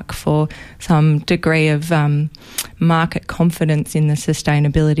benchmark for some degree of market confidence in the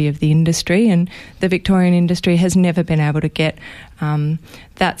sustainability of the industry. And the Victorian industry has never been able to get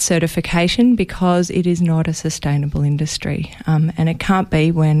that certification because it is not a sustainable industry. And it can't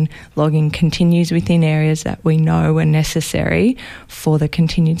be when logging continues within areas that we know are necessary for the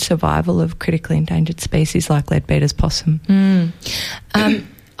continued survival of critically endangered species like leadbeater's possum.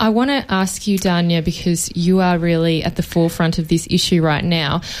 I want to ask you, Danya, because you are really at the forefront of this issue right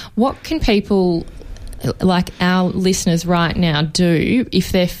now. What can people like our listeners right now do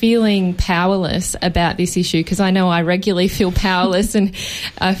if they're feeling powerless about this issue? Because I know I regularly feel powerless and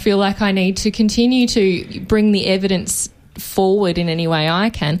I feel like I need to continue to bring the evidence forward in any way I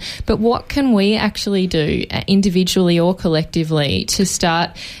can. But what can we actually do individually or collectively to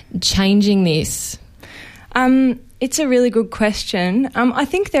start changing this? It's a really good question. I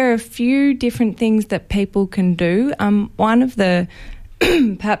think there are a few different things that people can do. One of the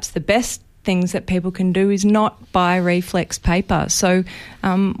perhaps the best things that people can do is not buy reflex paper. So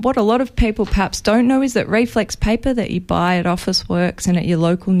what a lot of people perhaps don't know is that reflex paper that you buy at Officeworks and at your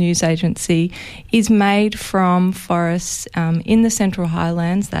local news agency is made from forests in the Central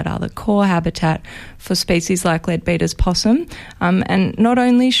Highlands that are the core habitat for species like leadbeater's possum. And not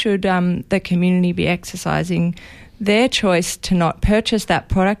only should the community be exercising their choice to not purchase that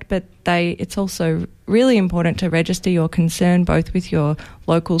product, but it's also really important to register your concern both with your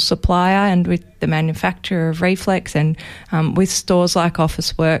local supplier and with the manufacturer of reflex and with stores like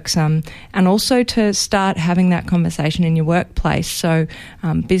Officeworks, and also to start having that conversation in your workplace. So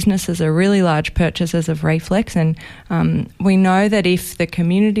businesses are really large purchasers of reflex, and we know that if the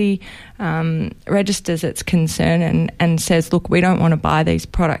community registers its concern and says, look, we don't want to buy these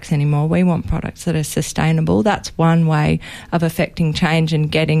products anymore, we want products that are sustainable, that's one way of affecting change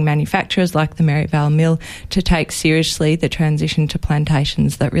and getting manufacturers like the Maryvale Mill to take seriously the transition to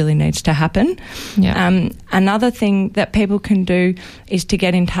plantations that really needs to happen. Yeah. Another thing that people can do is to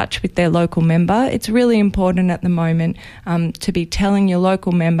get in touch with their local member. It's really important at the moment to be telling your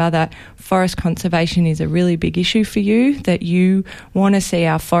local member that forest conservation is a really big issue for you, that you want to see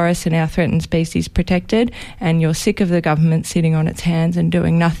our forests and our threatened species protected, and you're sick of the government sitting on its hands and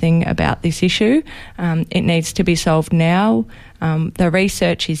doing nothing about this issue. It needs to be solved now. The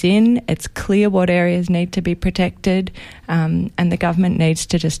research is in, it's clear what areas need to be protected, and the government needs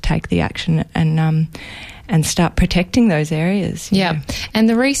to just take the action and start protecting those areas. Yeah, and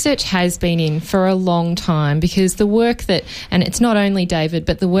the research has been in for a long time, because the work that, and it's not only David,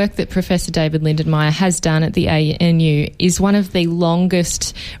 but the work that Professor David Lindenmayer has done at the ANU is one of the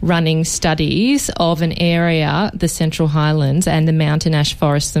longest running studies of an area, the Central Highlands and the mountain ash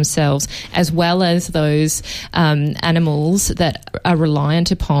forests themselves, as well as those animals that are reliant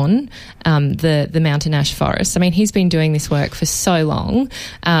upon the mountain ash forests. I mean, he's been doing this work for so long.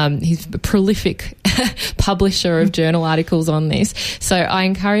 He's a prolific publisher of journal articles on this. So I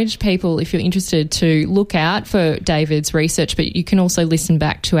encourage people, if you're interested, to look out for David's research, but you can also listen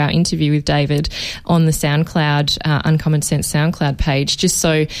back to our interview with David on the SoundCloud, Uncommon Sense SoundCloud page, just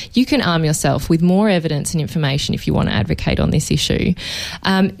so you can arm yourself with more evidence and information if you want to advocate on this issue.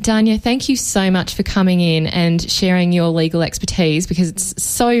 Danya, thank you so much for coming in and sharing your legal expertise, because it's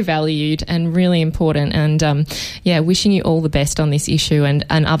so valued and really important, and wishing you all the best on this issue and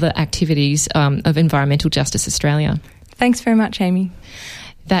other activities of Environmental Justice Australia. Thanks very much, Amy.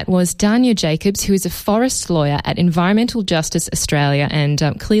 That was Danya Jacobs, who is a forest lawyer at Environmental Justice Australia, and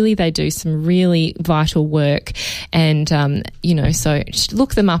clearly they do some really vital work. And so just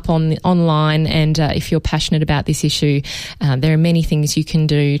look them up online. And if you're passionate about this issue, there are many things you can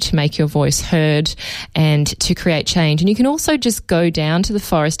do to make your voice heard and to create change. And you can also just go down to the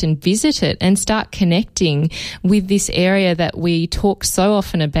forest and visit it and start connecting with this area that we talk so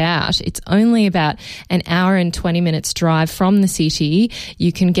often about. It's only about an hour and 20 minutes drive from the city. You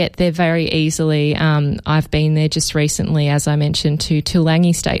you can get there very easily. I've been there just recently, as I mentioned, to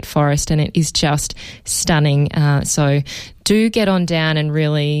Toolangi State Forest, and it is just stunning. So do get on down and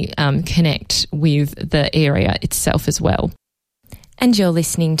really connect with the area itself as well. And you're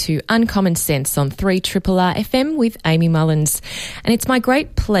listening to Uncommon Sense on 3RRR FM with Amy Mullins. And it's my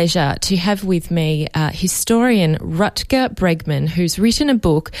great pleasure to have with me historian Rutger Bregman, who's written a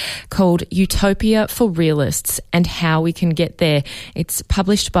book called Utopia for Realists and How We Can Get There. It's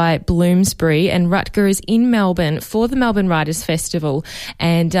published by Bloomsbury, and Rutger is in Melbourne for the Melbourne Writers' Festival.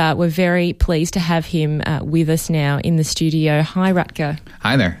 And we're very pleased to have him with us now in the studio. Hi, Rutger.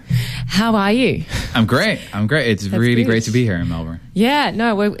 Hi there. How are you? I'm great. It's really great to be here in Melbourne. Yeah,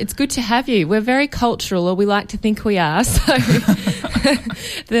 no, it's good to have you. We're very cultural, or we like to think we are. So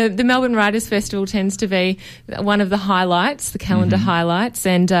the Melbourne Writers' Festival tends to be one of the highlights, the calendar highlights.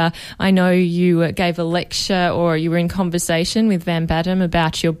 And I know you gave a lecture, or you were in conversation with Van Badham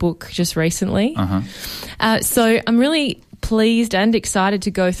about your book just recently. So I'm really pleased and excited to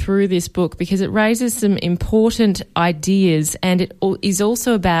go through this book because it raises some important ideas, and it is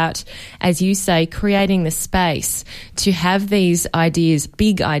also about, as you say, creating the space to have these ideas,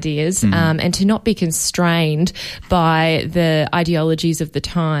 big ideas, and to not be constrained by the ideologies of the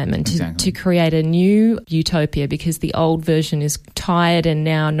time, and to create a new utopia because the old version is tired and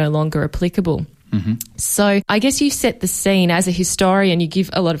now no longer applicable. So I guess you set the scene as a historian. You give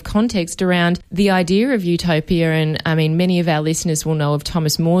a lot of context around the idea of utopia, and I mean, many of our listeners will know of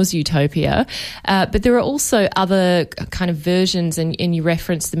Thomas More's Utopia, but there are also other kind of versions, and you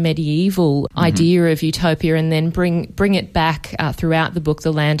reference the medieval idea of utopia, and then bring it back throughout the book,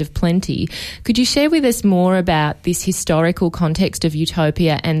 The Land of Plenty. Could you share with us more about this historical context of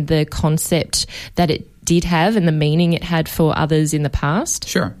utopia and the concept that it did have and the meaning it had for others in the past?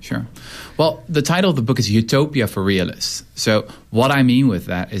 Sure. Well, the title of the book is Utopia for Realists. So what I mean with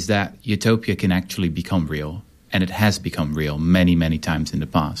that is that utopia can actually become real, and it has become real many, many times in the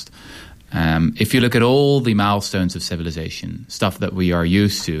past. If you look at all the milestones of civilization, stuff that we are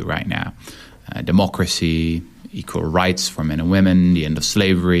used to right now, democracy, equal rights for men and women, the end of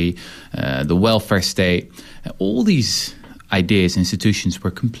slavery, the welfare state, all these ideas, institutions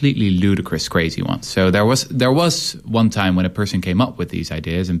were completely ludicrous, crazy ones. So there was one time when a person came up with these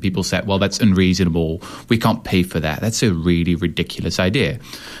ideas and people said, well, that's unreasonable. We can't pay for that. That's a really ridiculous idea.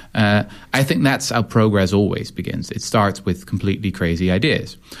 I think that's how progress always begins. It starts with completely crazy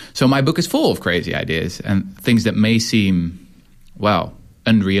ideas. So my book is full of crazy ideas and things that may seem, well,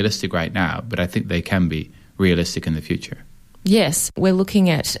 unrealistic right now, but I think they can be realistic in the future. Yes, we're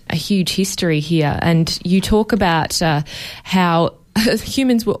looking at a huge history here, and you talk about how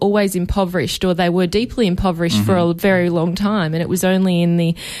humans were always impoverished, or they were deeply impoverished for a very long time, and it was only in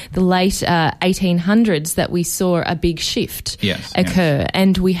the late 1800s that we saw a big shift occur.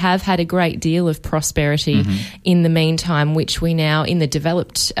 And we have had a great deal of prosperity in the meantime, which we now in the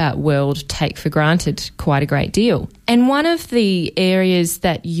developed world take for granted quite a great deal. And one of the areas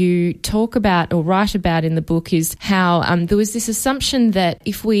that you talk about or write about in the book is how there was this assumption that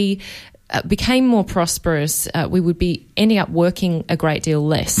if we became more prosperous, we would be ending up working a great deal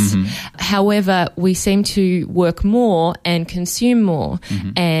less. However, we seem to work more and consume more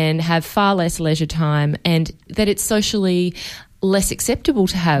and have far less leisure time, and that it's socially less acceptable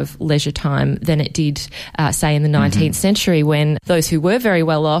to have leisure time than it did, say, in the 19th century, when those who were very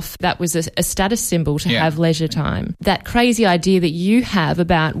well off, that was a status symbol to have leisure time. That crazy idea that you have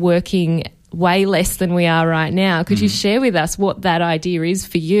about working way less than we are right now. Could you share with us what that idea is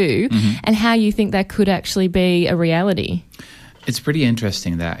for you and how you think that could actually be a reality? It's pretty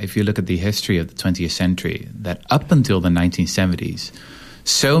interesting that if you look at the history of the 20th century, that up until the 1970s,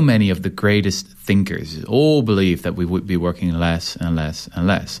 so many of the greatest thinkers all believed that we would be working less and less and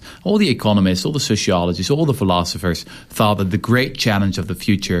less. All the economists, all the sociologists, all the philosophers thought that the great challenge of the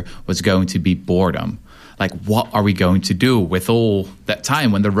future was going to be boredom. Like, what are we going to do with all that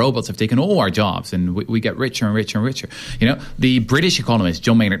time when the robots have taken all our jobs and we get richer and richer and richer? You know, the British economist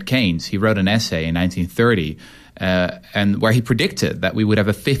John Maynard Keynes, he wrote an essay in 1930 and where he predicted that we would have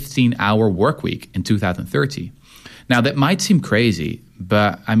a 15-hour work week in 2030. Now, that might seem crazy,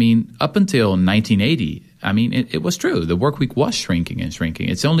 but, I mean, up until 1980, I mean, it was true. The work week was shrinking and shrinking.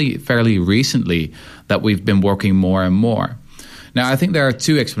 It's only fairly recently that we've been working more and more. Now, I think there are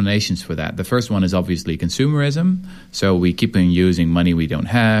two explanations for that. The first one is obviously consumerism. So we keep on using money we don't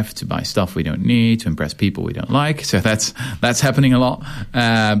have to buy stuff we don't need, to impress people we don't like. So that's happening a lot.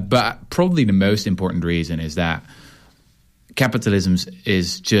 But probably the most important reason is that capitalism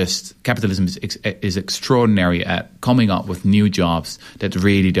is extraordinary at coming up with new jobs that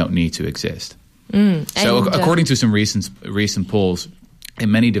really don't need to exist. So according to some recent polls,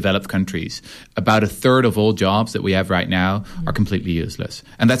 in many developed countries, about a third of all jobs that we have right now are completely useless.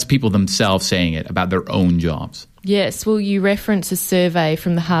 And that's people themselves saying it about their own jobs. Yes, well, you reference a survey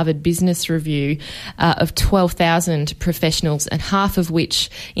from the Harvard Business Review of 12,000 professionals, and half of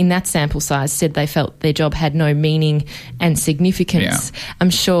which in that sample size said they felt their job had no meaning and significance. Yeah. I'm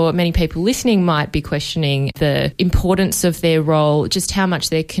sure many people listening might be questioning the importance of their role, just how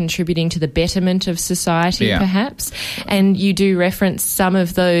much they're contributing to the betterment of society, perhaps. And you do reference some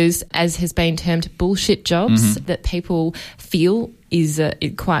of those, as has been termed, bullshit jobs that people feel is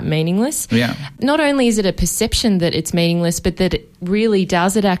quite meaningless. Yeah. Not only is it a perception that it's meaningless, but that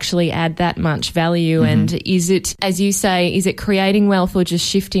does it actually add that much value? And is it, as you say, is it creating wealth or just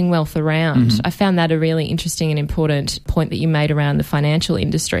shifting wealth around? I found that a really interesting and important point that you made around the financial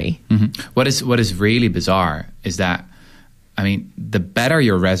industry. What is really bizarre is that, I mean, the better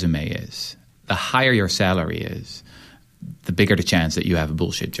your resume is, the higher your salary is, the bigger the chance that you have a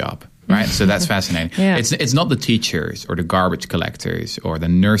bullshit job. Right, so that's fascinating. It's not the teachers or the garbage collectors or the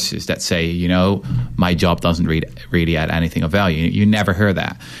nurses that say, you know, my job doesn't really add anything of value. You never hear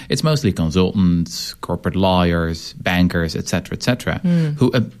that. It's mostly consultants, corporate lawyers, bankers, etc.,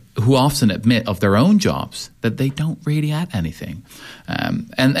 who often admit of their own jobs that they don't really add anything.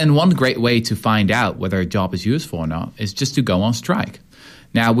 And one great way to find out whether a job is useful or not is just to go on strike.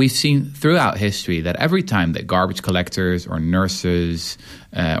 Now, we've seen throughout history that every time that garbage collectors or nurses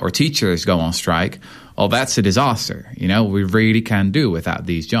or teachers go on strike, well, that's a disaster. You know, we really can't do without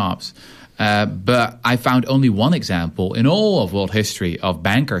these jobs. But I found only one example in all of world history of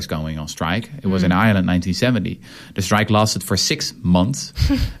bankers going on strike. It was in Ireland, 1970. The strike lasted for 6 months,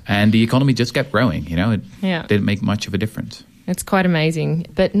 and the economy just kept growing. You know, it didn't make much of a difference. It's quite amazing,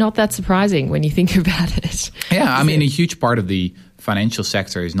 but not that surprising when you think about it. Yeah, I mean, a huge part of the financial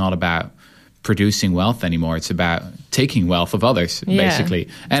sector is not about producing wealth anymore. It's about taking wealth of others, basically.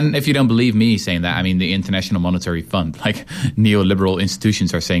 And if you don't believe me saying that, I mean, the International Monetary Fund, like neoliberal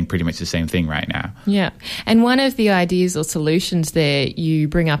institutions, are saying pretty much the same thing right now. Yeah. And one of the ideas or solutions there you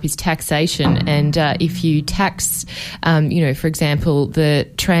bring up is taxation. And if you tax, for example, the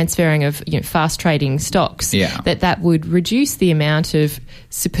transferring of fast trading stocks, that would reduce the amount of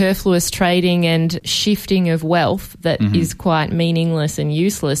superfluous trading and shifting of wealth that is quite meaningless and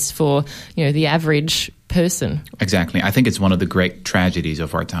useless for, the average person. Exactly. I think it's one of the great tragedies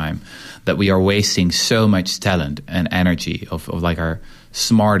of our time that we are wasting so much talent and energy of like our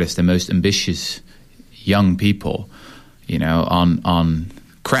smartest and most ambitious young people, on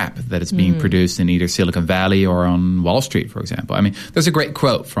crap that is being produced in either Silicon Valley or on Wall Street, for example. I mean, there's a great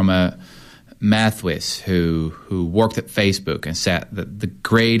quote from a math whiz who worked at Facebook and said that the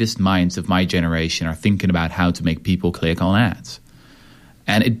greatest minds of my generation are thinking about how to make people click on ads.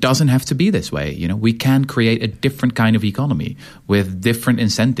 And it doesn't have to be this way. We can create a different kind of economy with different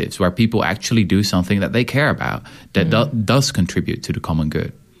incentives where people actually do something that they care about that does contribute to the common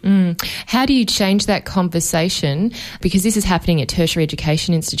good. How do you change that conversation? Because this is happening at tertiary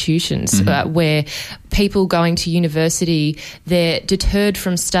education institutions where people going to university, they're deterred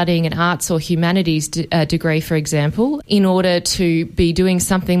from studying an arts or humanities degree, for example, in order to be doing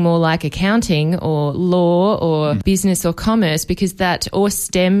something more like accounting or law or business or commerce, because that, or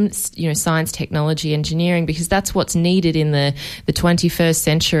STEM, science, technology, engineering, because that's what's needed in the 21st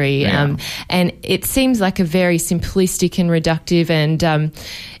century. And it seems like a very simplistic and reductive, and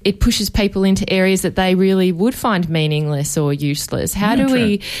it pushes people into areas that they really would find meaningless or useless. How do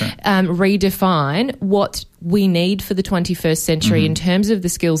we redefine what we need for the 21st century in terms of the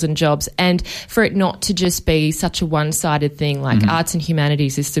skills and jobs, and for it not to just be such a one-sided thing, like arts and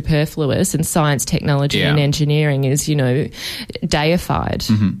humanities is superfluous and science, technology and engineering is, deified?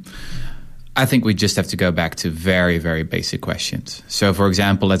 I think we just have to go back to very, very basic questions. So, for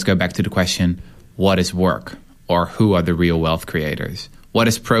example, let's go back to the question, what is work? Or who are the real wealth creators? What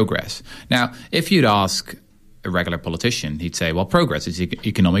is progress? Now, if you'd ask a regular politician, he'd say, well, progress is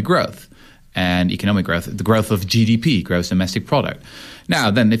economic growth. And economic growth, the growth of GDP, gross domestic product. Now,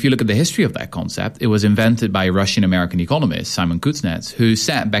 then, if you look at the history of that concept, it was invented by a Russian-American economist, Simon Kuznets, who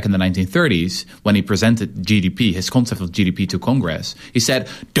said back in the 1930s, when he presented GDP, his concept of GDP to Congress, he said,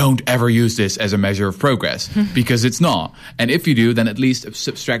 don't ever use this as a measure of progress, because it's not. And if you do, then at least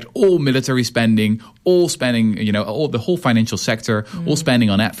subtract all military spending, all spending, all the whole financial sector, all spending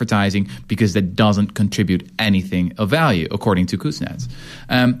on advertising, because that doesn't contribute anything of value, according to Kuznets.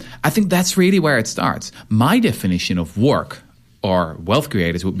 I think that's really where it starts. My definition of work or wealth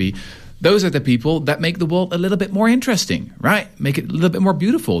creators would be, those are the people that make the world a little bit more interesting, right? Make it a little bit more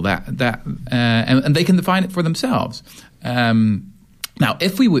beautiful, and they can define it for themselves. Now,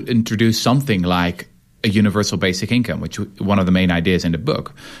 if we would introduce something like a universal basic income, which one of the main ideas in the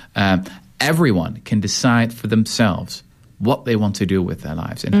book, everyone can decide for themselves what they want to do with their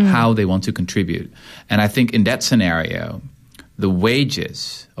lives and how they want to contribute. And I think in that scenario, the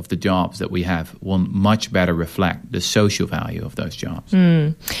wages of the jobs that we have will much better reflect the social value of those jobs.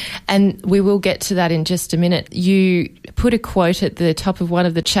 And we will get to that in just a minute. You put a quote at the top of one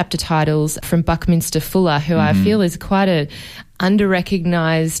of the chapter titles from Buckminster Fuller, who I feel is quite a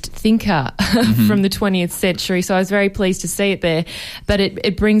under-recognised thinker from the 20th century. So I was very pleased to see it there. But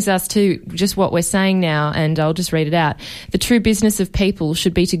it brings us to just what we're saying now, and I'll just read it out. The true business of people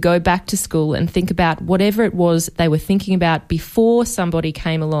should be to go back to school and think about whatever it was they were thinking about before somebody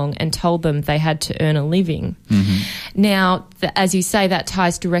came along and told them they had to earn a living. Now, as you say, that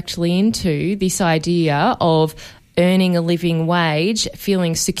ties directly into this idea of earning a living wage,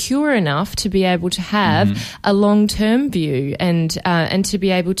 feeling secure enough to be able to have a long-term view and to be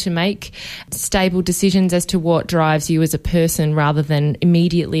able to make stable decisions as to what drives you as a person, rather than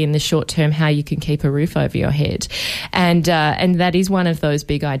immediately in the short term how you can keep a roof over your head. And that is one of those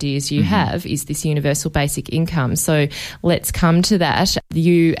big ideas you have, is this universal basic income. So let's come to that.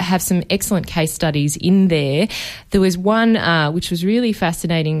 You have some excellent case studies in there. There was one which was really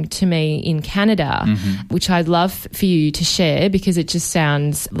fascinating to me in Canada, which I'd love for you to share, because it just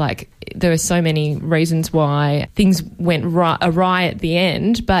sounds like there are so many reasons why things went awry at the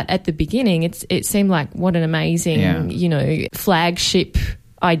end, but at the beginning it seemed like what an amazing flagship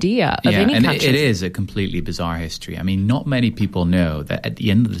idea of any country. And it is a completely bizarre history. I mean, not many people know that at the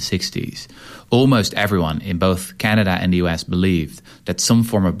end of the 60s, almost everyone in both Canada and the US believed that some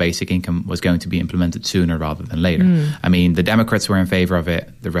form of basic income was going to be implemented sooner rather than later. I mean, the Democrats were in favor of it.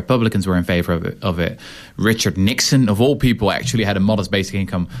 The Republicans were in favor of it. Richard Nixon, of all people, actually had a modest basic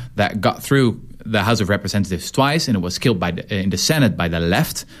income that got through the House of Representatives twice, and it was killed in the Senate by the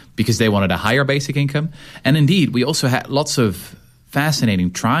left because they wanted a higher basic income. And indeed, we also had lots of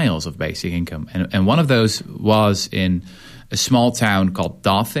fascinating trials of basic income. And one of those was in a small town called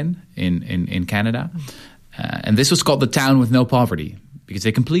Dauphin in Canada. And this was called the town with no poverty, because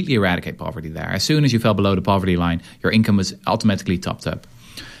they completely eradicate poverty there. As soon as you fell below the poverty line, your income was automatically topped up.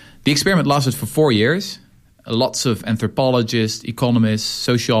 The experiment lasted for 4 years. Lots of anthropologists, economists,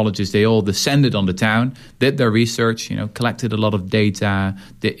 sociologists, they all descended on the town, did their research, collected a lot of data,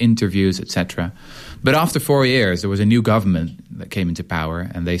 did interviews, etc. But after 4 years, there was a new government that came into power,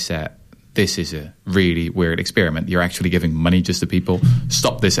 and they said, this is a really weird experiment. You're actually giving money just to people.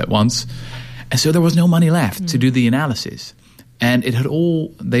 Stop this at once. And so there was no money left to do the analysis. And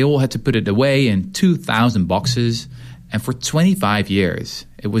they all had to put it away in 2,000 boxes. And for 25 years,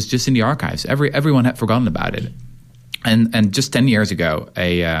 it was just in the archives. Everyone had forgotten about it. And just 10 years ago,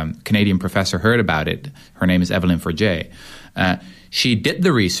 a Canadian professor heard about it. Her name is Evelyn Forget. She did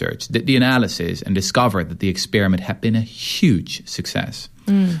the research, did the analysis, and discovered that the experiment had been a huge success.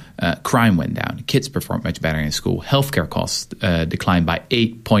 Crime went down. Kids performed much better in school. Healthcare costs declined by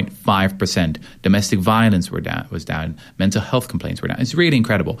 8.5%. Domestic violence was down. Mental health complaints were down. It's really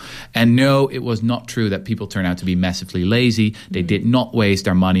incredible. And no, it was not true that people turned out to be massively lazy. They did not waste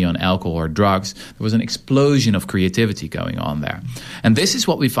their money on alcohol or drugs. There was an explosion of creativity going on there. And this is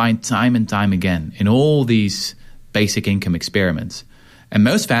what we find time and time again in all these basic income experiments. And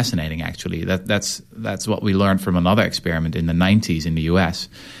most fascinating, actually, that's what we learned from another experiment in the 90s in the US,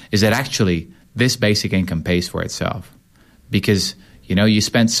 is that actually this basic income pays for itself. Because, you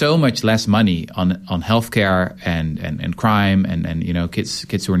spend so much less money on healthcare and crime and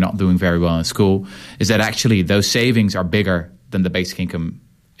kids who are not doing very well in school, is that actually those savings are bigger than the basic income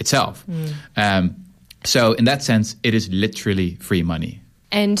itself. So in that sense, it is literally free money.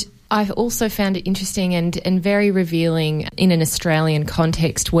 And I've also found it interesting and very revealing in an Australian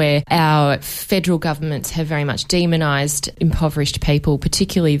context where our federal governments have very much demonised impoverished people,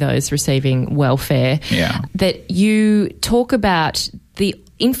 particularly those receiving welfare, that you talk about the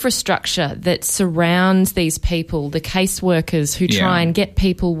infrastructure that surrounds these people, the caseworkers who try and get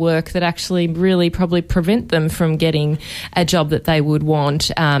people work that actually really probably prevent them from getting a job that they would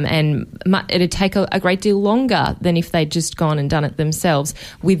want, and it'd take a great deal longer than if they'd just gone and done it themselves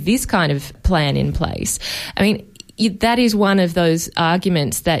with this kind of plan in place. I mean, that is one of those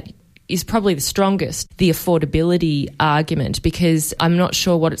arguments that is probably the strongest, the affordability argument, because I'm not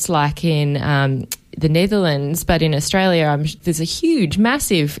sure what it's like in the Netherlands, but in Australia, there's a huge,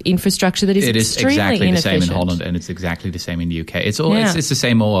 massive infrastructure that is extremely exactly inefficient. The same in Holland, and it's exactly the same in the UK. It's the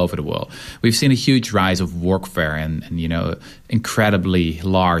same all over the world. We've seen a huge rise of workfare and incredibly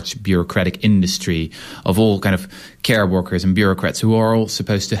large bureaucratic industry of all kind of care workers and bureaucrats who are all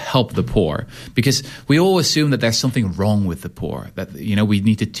supposed to help the poor, because we all assume that there's something wrong with the poor, that we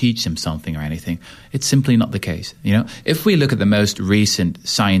need to teach them something or anything. It's simply not the case. If we look at the most recent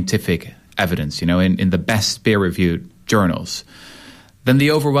scientific evidence, in the best peer-reviewed journals, then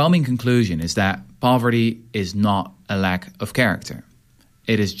the overwhelming conclusion is that poverty is not a lack of character.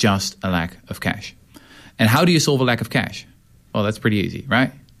 It is just a lack of cash. And how do you solve a lack of cash? Well, that's pretty easy,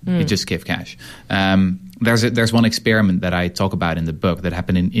 right? You just give cash. There's one experiment that I talk about in the book that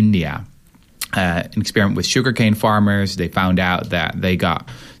happened in India. An experiment with sugarcane farmers. They found out that they got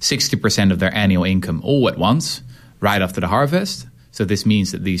 60% of their annual income all at once, right after the harvest. So this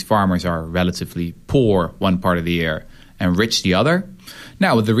means that these farmers are relatively poor one part of the year and rich the other.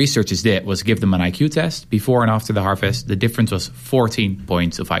 Now, what the researchers did was give them an IQ test before and after the harvest. The difference was 14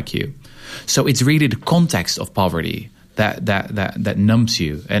 points of IQ. So it's really the context of poverty that numbs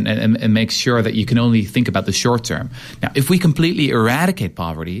you and makes sure that you can only think about the short term. Now, if we completely eradicate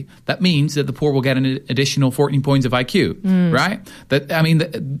poverty, that means that the poor will get an additional 14 points of IQ, right?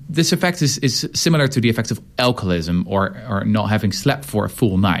 This effect is similar to the effects of alcoholism or not having slept for a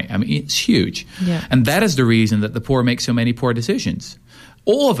full night. I mean, it's huge. Yeah. And that is the reason that the poor make so many poor decisions.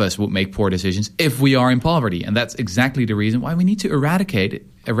 All of us would make poor decisions if we are in poverty. And that's exactly the reason why we need to eradicate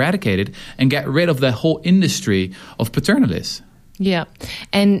it and get rid of the whole industry of paternalists. Yeah.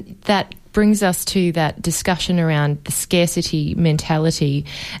 And that brings us to that discussion around the scarcity mentality,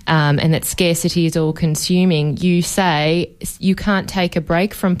 and that scarcity is all-consuming. You say you can't take a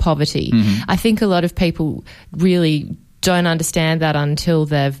break from poverty. Mm-hmm. I think a lot of people really don't understand that until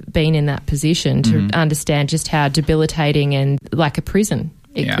they've been in that position to understand just how debilitating and like a prison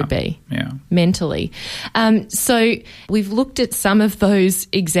it could be mentally. So we've looked at some of those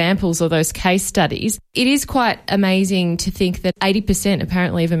examples or those case studies. It is quite amazing to think that 80%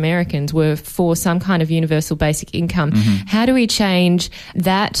 apparently of Americans were for some kind of universal basic income. Mm-hmm. How do we change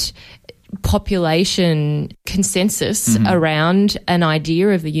that population consensus around an idea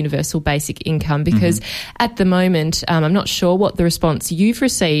of the universal basic income? Because at the moment, I'm not sure what the response you've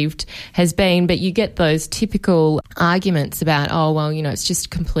received has been, but you get those typical arguments about, it's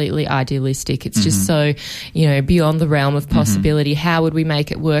just completely idealistic. It's just so, beyond the realm of possibility. How would we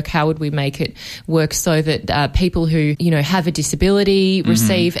make it work? How would we make it work so that people who, have a disability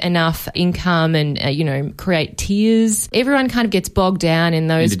receive enough income and, create tiers? Everyone kind of gets bogged down in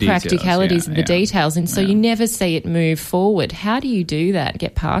those practicalities. And the details, and so you never see it move forward. How do you do that,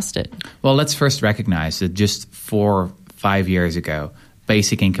 get past it? Well, let's first recognize that just 4 or 5 years ago,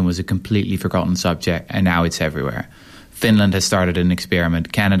 basic income was a completely forgotten subject, and now it's everywhere. Finland has started an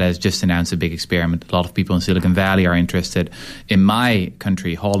experiment. Canada has just announced a big experiment. A lot of people in Silicon Valley are interested. In my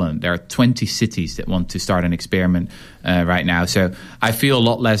country, Holland, there are 20 cities that want to start an experiment right now. So I feel a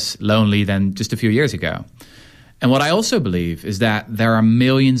lot less lonely than just a few years ago. And what I also believe is that there are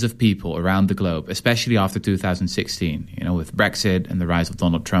millions of people around the globe, especially after 2016, with Brexit and the rise of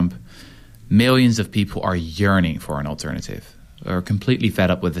Donald Trump, millions of people are yearning for an alternative or completely fed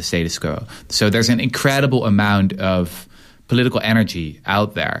up with the status quo. So there's an incredible amount of political energy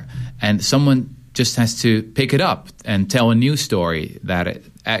out there, and someone just has to pick it up and tell a new story that it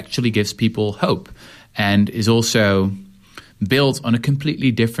actually gives people hope and is also built on a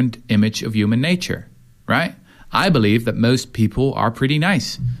completely different image of human nature, right? I believe that most people are pretty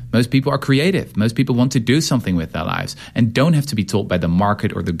nice. Most people are creative. Most people want to do something with their lives and don't have to be told by the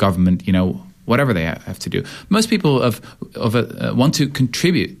market or the government, whatever they have to do. Most people want to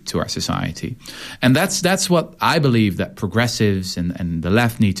contribute to our society. And that's what I believe that progressives and the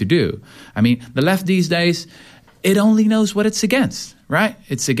left need to do. I mean, the left these days, it only knows what it's against, right?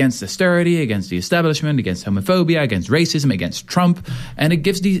 It's against austerity, against the establishment, against homophobia, against racism, against Trump. And it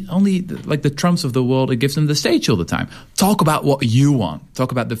gives the Trumps of the world, it gives them the stage all the time. Talk about what you want.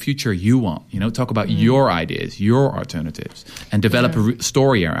 Talk about the future you want. Talk about your ideas, your alternatives, and develop a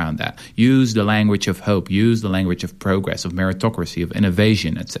story around that. Use the language of hope. Use the language of progress, of meritocracy, of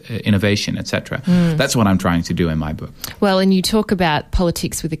innovation, etc. That's what I'm trying to do in my book. Well, and you talk about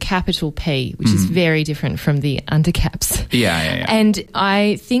politics with a capital P, which is very different from the undercaps. Yeah. And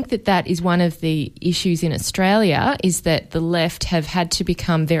I think that is one of the issues in Australia, is that the left have had to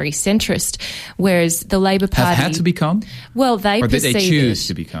become very centrist, whereas the Labor Party... Have had to become? Well, they perceive did they choose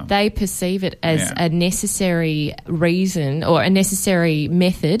to become? They perceive it as a necessary reason or a necessary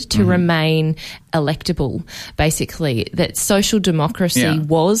method to remain electable, basically, that social democracy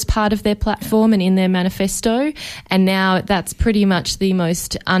was part of their platform and in their manifesto, and now that's pretty much the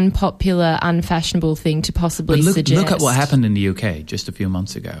most unpopular, unfashionable thing to possibly suggest. Look at what happened in the UK just a few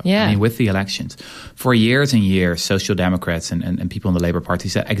months ago. Yeah. I mean, with the elections. For years and years, Social Democrats and people in the Labour Party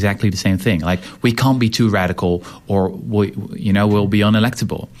said exactly the same thing. Like, we can't be too radical or, we'll be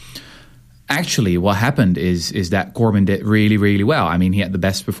unelectable. Actually, what happened is that Corbyn did really, really well. I mean, he had the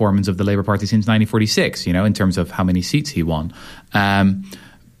best performance of the Labour Party since 1946, in terms of how many seats he won.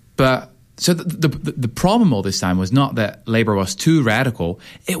 But so the problem all this time was not that Labour was too radical.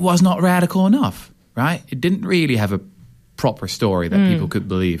 It was not radical enough, right? It didn't really have a proper story that people could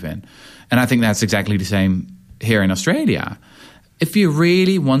believe in. And I think that's exactly the same here in Australia. If you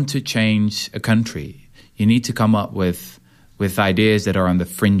really want to change a country, you need to come up with ideas that are on the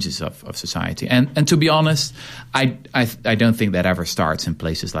fringes of society. And to be honest, I don't think that ever starts in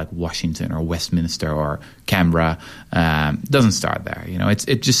places like Washington or Westminster or Canberra. Doesn't start there.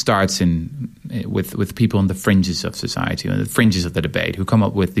 It just starts with people on the fringes of society, on the fringes of the debate, who come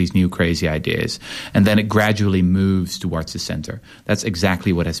up with these new crazy ideas. And then it gradually moves towards the center. That's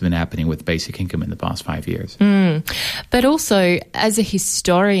exactly what has been happening with basic income in the past 5 years. But also, as a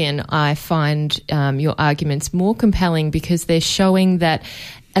historian, I find your arguments more compelling because they're showing that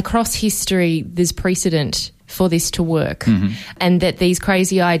across history there's precedent for this to work, and that these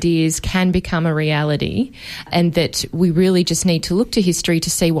crazy ideas can become a reality, and that we really just need to look to history to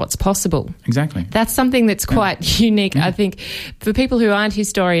see what's possible. Exactly. That's something that's quite unique. I think for people who aren't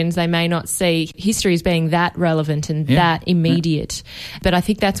historians, they may not see history as being that relevant and that immediate. But I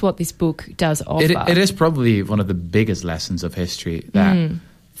think that's what this book does offer. It is probably one of the biggest lessons of history, that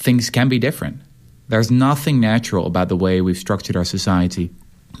things can be different. There's nothing natural about the way we've structured our society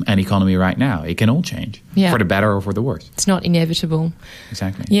and economy right now. It can all change, for the better or for the worse. It's not inevitable.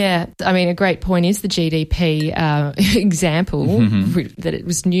 Exactly. Yeah. I mean, a great point is the GDP example, that it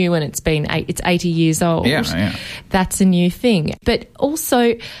was new and it's 80 years old. Yeah. That's a new thing. But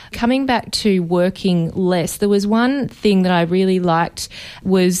also, coming back to working less, there was one thing that I really liked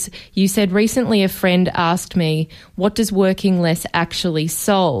was you said recently a friend asked me, what does working less actually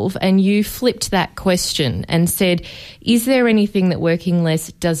solve? And you flipped that question and said, is there anything that working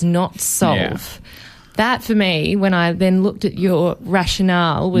less does not solve? Yeah. That, for me, when I then looked at your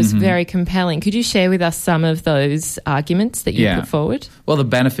rationale, was very compelling. Could you share with us some of those arguments that you put forward? Well, the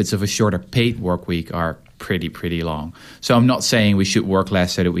benefits of a shorter paid work week are pretty long. So I'm not saying we should work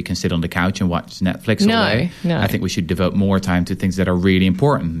less so that we can sit on the couch and watch Netflix all day. No. I think we should devote more time to things that are really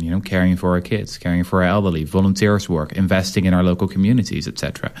important, caring for our kids, caring for our elderly, volunteers work, investing in our local communities,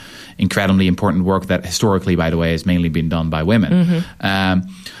 etc. Incredibly important work that historically, by the way, has mainly been done by women.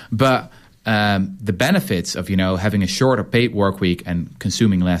 But the benefits of, having a shorter paid work week and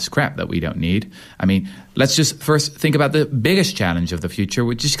consuming less crap that we don't need. I mean, let's just first think about the biggest challenge of the future,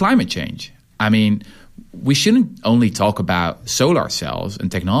 which is climate change. I mean, we shouldn't only talk about solar cells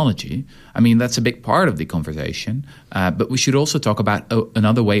and technology. I mean, that's a big part of the conversation. But we should also talk about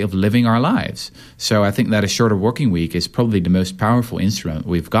another way of living our lives. So I think that a shorter working week is probably the most powerful instrument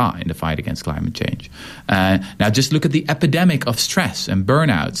we've got in the fight against climate change. Now, just look at the epidemic of stress and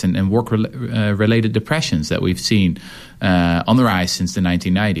burnouts and work-related depressions that we've seen on the rise since the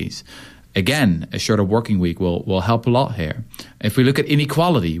 1990s. Again, a shorter working week will help a lot here. If we look at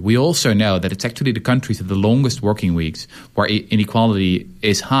inequality, we also know that it's actually the countries with the longest working weeks where inequality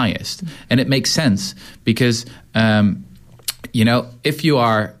is highest. And it makes sense because, if you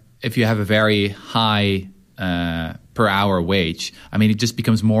have a very high per hour wage, I mean, it just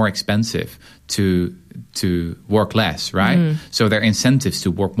becomes more expensive to work less, right? So there are incentives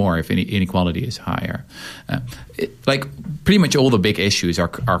to work more if inequality is higher. Pretty much all the big issues are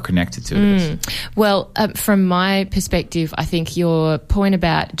connected to this. Well, from my perspective, I think your point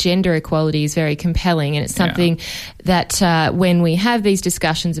about gender equality is very compelling, and it's something that when we have these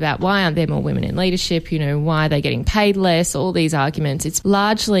discussions about why aren't there more women in leadership, why are they getting paid less, all these arguments, it's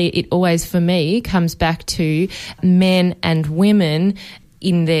largely, it always for me comes back to men and women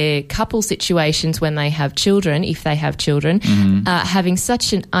in their couple situations when they have children, if they have children, having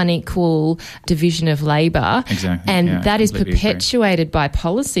such an unequal division of labour. Exactly. And that is perpetuated by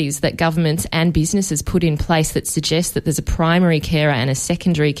policies that governments and businesses put in place that suggest that there's a primary carer and a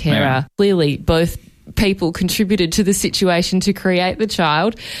secondary carer. Yeah. Clearly, both people contributed to the situation to create the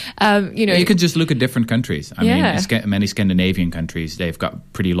child. You can just look at different countries. I mean, many Scandinavian countries, they've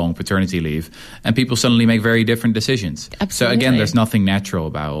got pretty long paternity leave, and people suddenly make very different decisions. Absolutely. So again, there's nothing natural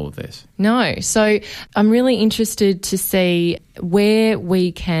about all of this. No. So I'm really interested to see where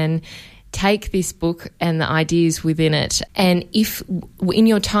we can take this book and the ideas within it, and if in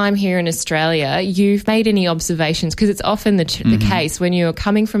your time here in Australia you've made any observations, because it's often the case when you're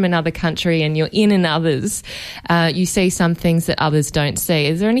coming from another country and you're in others, you see some things that others don't see.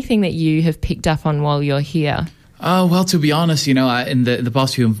 Is there anything that you have picked up on while you're here? Oh, well, to be honest, in the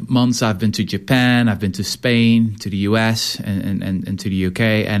past few months I've been to Japan, I've been to Spain, to the US and to the UK,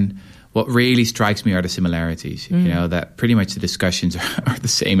 and what really strikes me are the similarities, that pretty much the discussions are the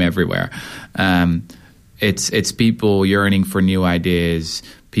same everywhere. It's people yearning for new ideas,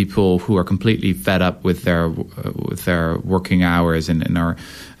 people who are completely fed up with their working hours and are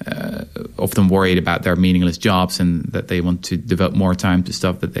often worried about their meaningless jobs and that they want to devote more time to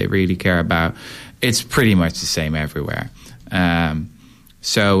stuff that they really care about. It's pretty much the same everywhere.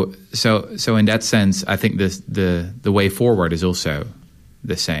 So in that sense, I think the way forward is also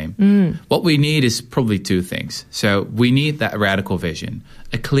the same. What we need is probably two things. So we need that radical vision,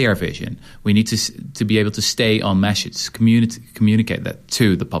 a clear vision. We need to be able to stay on message, communicate that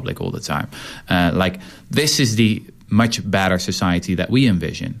to the public all the time. This is the much better society that we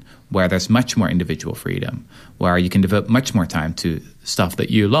envision, where there's much more individual freedom, where you can devote much more time to stuff that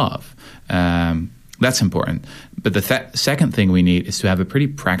you love. That's important. But the second thing we need is to have a pretty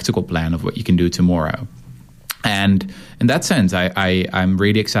practical plan of what you can do tomorrow. And in that sense, I'm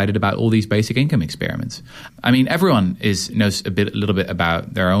really excited about all these basic income experiments. I mean, everyone knows a little bit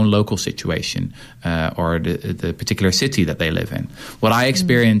about their own local situation or the particular city that they live in. What I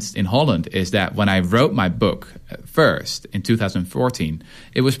experienced in Holland is that when I wrote my book first in 2014,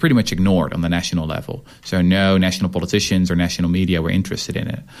 it was pretty much ignored on the national level. So no national politicians or national media were interested in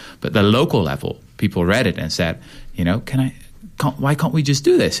it. But the local level, people read it and said, why can't we just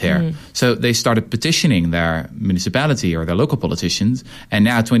do this here? So they started petitioning their municipality or their local politicians, and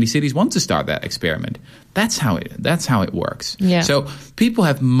now 20 cities want to start that experiment. That's how it works. Yeah. So people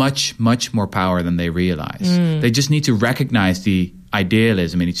have much, much more power than they realize. They just need to recognize the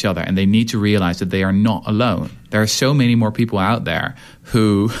idealism in each other, and they need to realize that they are not alone. There are so many more people out there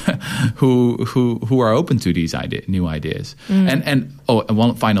who are open to these new ideas. And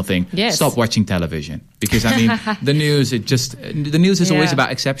one final thing: stop watching television, because I mean the news is always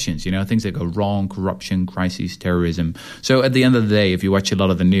about exceptions. Things that go wrong, corruption, crises, terrorism. So at the end of the day, if you watch a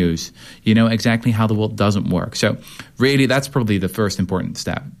lot of the news, you know exactly how the world doesn't work. So really, that's probably the first important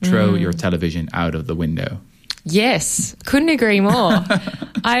step: throw your television out of the window. Yes, couldn't agree more.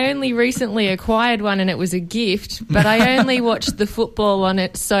 I only recently acquired one and it was a gift, but I only watched the football on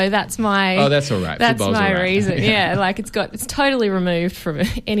it, so that's my... Oh, that's all right. That's Football's my all right. reason. Yeah, it's totally removed from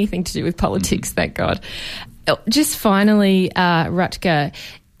anything to do with politics, thank God. Just finally, Rutger,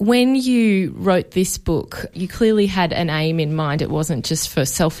 when you wrote this book, you clearly had an aim in mind. It wasn't just for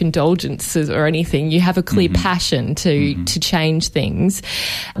self-indulgences or anything. You have a clear passion to change things.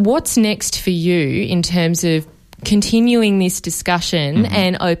 What's next for you in terms of continuing this discussion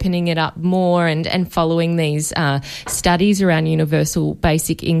and opening it up more and following these studies around universal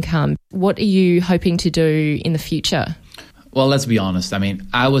basic income? What are you hoping to do in the future? Well, let's be honest. I mean,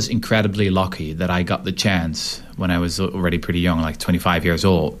 I was incredibly lucky that I got the chance when I was already pretty young, like 25 years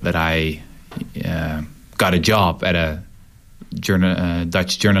old, that I got a job at a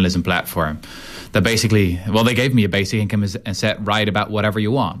Dutch journalism platform that basically, they gave me a basic income and said, write about whatever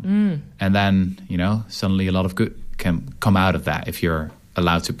you want. And then, suddenly a lot of good can come out of that if you're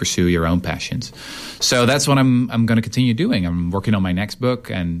allowed to pursue your own passions. So that's what I'm going to continue doing. I'm working on my next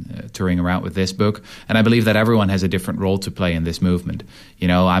book and touring around with this book. And I believe that everyone has a different role to play in this movement.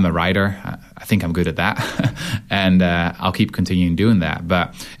 I'm a writer. I think I'm good at that. And I'll keep continuing doing that.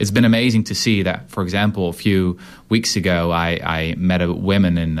 But it's been amazing to see that, for example, a few weeks ago, I met a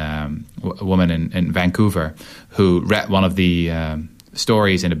woman in Vancouver who read one of the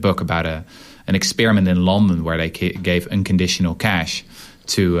stories in a book about an experiment in London where they gave unconditional cash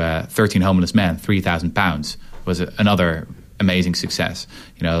to 13 homeless men, £3,000 was another amazing success.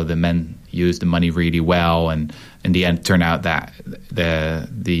 The men used the money really well, and in the end, it turned out that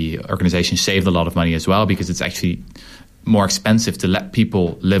the organization saved a lot of money as well, because it's actually more expensive to let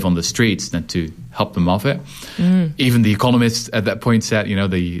people live on the streets than to help them off it. Even The Economist at that point said,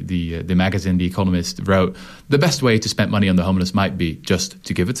 the magazine The Economist wrote, the best way to spend money on the homeless might be just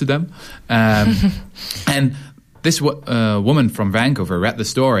to give it to them. And this woman from Vancouver read the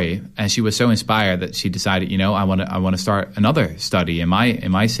story, and she was so inspired that she decided, I want to start another study in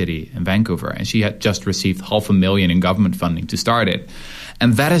my city in Vancouver. And she had just received $500,000 in government funding to start it.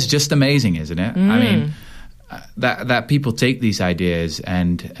 And that is just amazing, isn't it? I mean, that people take these ideas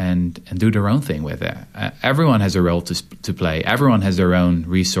and do their own thing with it. Everyone has a role to play. Everyone has their own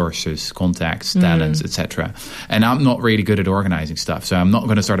resources, contacts, talents, etc. And I'm not really good at organizing stuff, so I'm not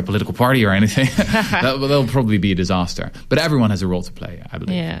going to start a political party or anything. That'll probably be a disaster. But everyone has a role to play, I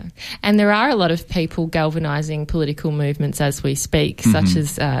believe. Yeah, and there are a lot of people galvanising political movements as we speak, such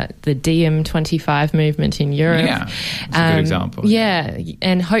as the DM25 movement in Europe. Yeah, that's a good example. Yeah,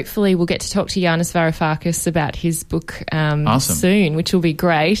 and hopefully we'll get to talk to Yanis Varoufakis about his book awesome. soon, which will be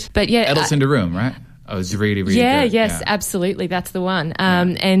great. But yeah, Adults in the Room, right? Oh, it's really, really good. Yes, absolutely. That's the one.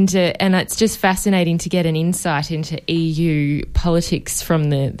 And it's just fascinating to get an insight into EU politics from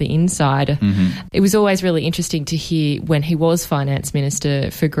the inside. It was always really interesting to hear when he was finance minister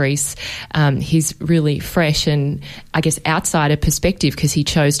for Greece, his really fresh and, I guess, outsider perspective, because he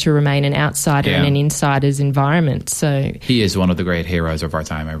chose to remain an outsider in an insider's environment. So he is one of the great heroes of our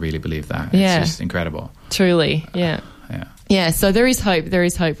time. I really believe that. It's just incredible. Truly, Yeah, so there is hope. There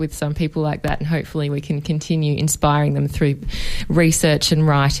is hope with some people like that, and hopefully we can continue inspiring them through research and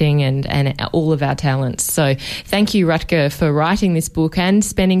writing and all of our talents. So thank you, Rutger, for writing this book and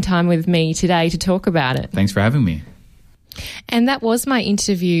spending time with me today to talk about it. Thanks for having me. And that was my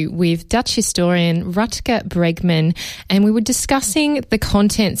interview with Dutch historian Rutger Bregman, and we were discussing the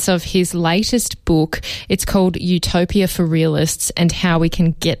contents of his latest book. It's called Utopia for Realists and How We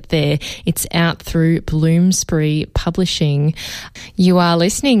Can Get There. It's out through Bloomsbury Publishing. You are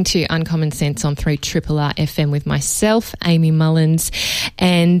listening to Uncommon Sense on 3RRR FM with myself, Amy Mullins,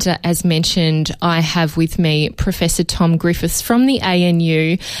 and as mentioned, I have with me Professor Tom Griffiths from the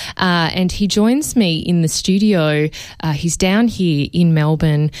ANU, and he joins me in the studio. He's down here in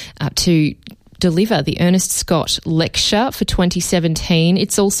Melbourne to deliver the Ernest Scott Lecture for 2017.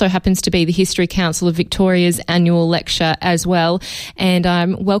 It also happens to be the History Council of Victoria's annual lecture as well. And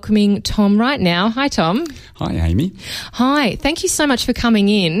I'm welcoming Tom right now. Hi, Tom. Hi, Amy. Hi. Thank you so much for coming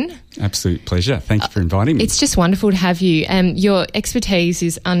in. Absolute pleasure. Thank you for inviting me. It's just wonderful to have you. Your expertise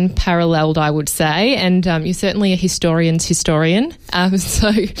is unparalleled, I would say, and you're certainly a historian's historian.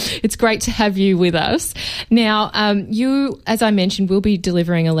 So it's great to have you with us. Now, you, as I mentioned, will be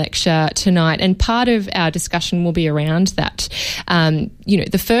delivering a lecture tonight, and part of our discussion will be around that.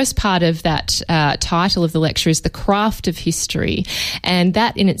 The first part of that title of the lecture is The Craft of History, and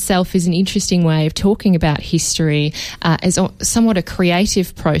that in itself is an interesting way of talking about history as somewhat a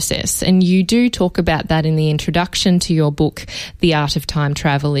creative process. And you do talk about that in the introduction to your book, The Art of Time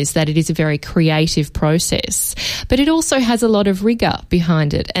Travel, is that it is a very creative process. But it also has a lot of rigour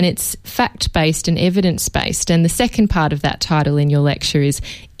behind it, and it's fact-based and evidence-based. And the second part of that title in your lecture is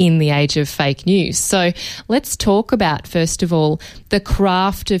In the Age of Fake News. So let's talk about, first of all, the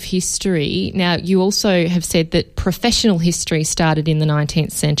craft of history. Now, you also have said that professional history started in the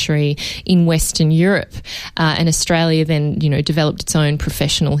 19th century in Western Europe, and Australia then, developed its own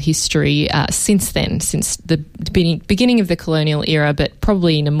professional history since then, since the beginning of the colonial era, but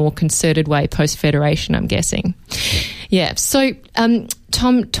probably in a more concerted way post-Federation, I'm guessing. Yeah. So,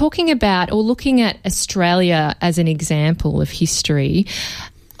 Tom, talking about or looking at Australia as an example of history,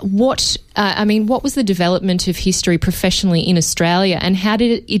 what was the development of history professionally in Australia, and how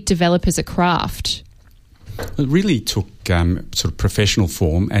did it develop as a craft? It really took sort of professional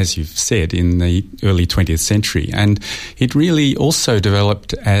form, as you've said, in the early 20th century. And it really also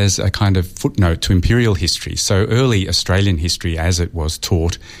developed as a kind of footnote to imperial history. So early Australian history, as it was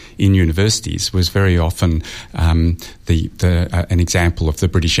taught in universities, was very often an example of the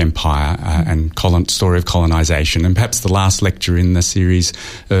British Empire and story of colonisation. And perhaps the last lecture in the series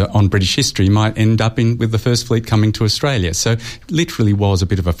on British history might end up with the First Fleet coming to Australia. So it literally was a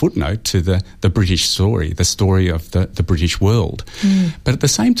bit of a footnote to the British story, the story of the British world. But at the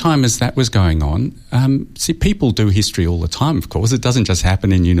same time as that was going on, people do history all the time, of course. It doesn't just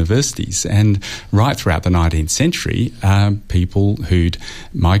happen in universities. And right throughout the 19th century, people who'd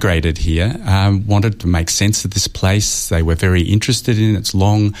migrated here wanted to make sense of this place. They were very interested in its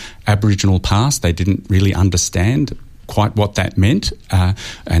long Aboriginal past. They didn't really understand quite what that meant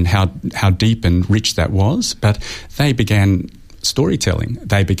and how deep and rich that was. But they began storytelling.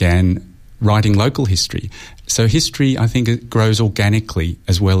 They began writing local history. So history, I think, it grows organically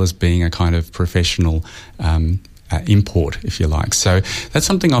as well as being a kind of professional import, if you like. So that's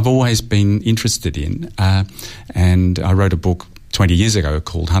something I've always been interested in. And I wrote a book 20 years ago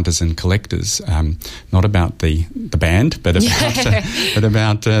called Hunters and Collectors, not about the band, but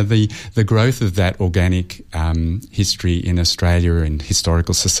about the growth of that organic history in Australia and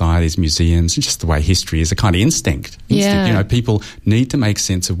historical societies, museums, and just the way history is a kind of instinct. People need to make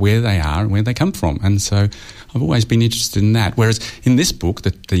sense of where they are and where they come from. And so I've always been interested in that. Whereas in this book,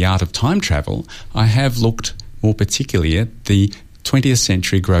 The Art of Time Travel, I have looked more particularly at the 20th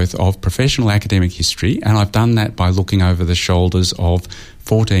century growth of professional academic history, and I've done that by looking over the shoulders of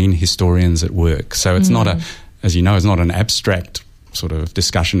 14 historians at work. So it's not as you know, it's not an abstract sort of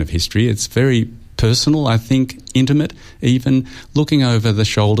discussion of history. It's very personal, I think, intimate, even looking over the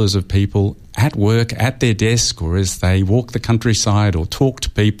shoulders of people at work, at their desk, or as they walk the countryside or talk to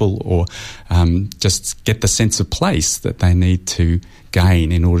people, or just get the sense of place that they need to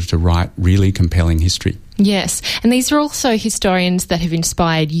gain in order to write really compelling history. Yes, and these are also historians that have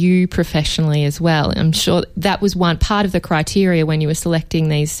inspired you professionally as well. I'm sure that was one part of the criteria when you were selecting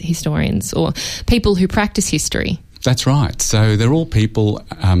these historians or people who practice history. That's right. So they're all people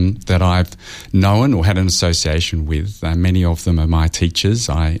that I've known or had an association with. Many of them are my teachers.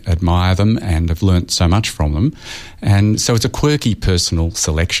 I admire them and have learnt so much from them. And so it's a quirky personal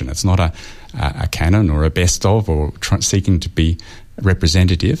selection. It's not a canon or a best of or seeking to be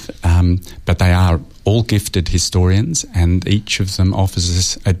representative, but they are all gifted historians, and each of them offers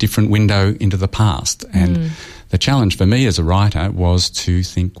us a different window into the past. And the challenge for me as a writer was to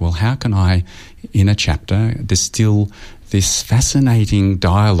think, well, how can I, in a chapter, distill this fascinating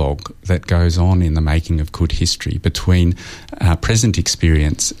dialogue that goes on in the making of good history between present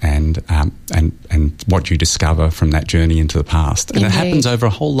experience and what you discover from that journey into the past. And Indeed. It happens over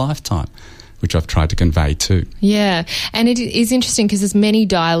a whole lifetime, which I've tried to convey too. Yeah, and it is interesting because there's many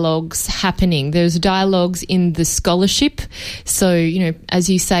dialogues happening. There's dialogues in the scholarship. So, as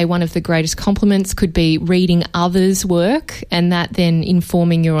you say, one of the greatest compliments could be reading others' work and that then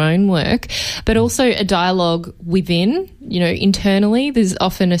informing your own work. But also a dialogue within, internally, there's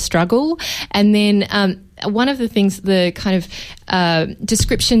often a struggle. And then one of the things, the kind of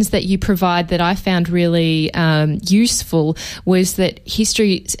descriptions that you provide that I found really useful was that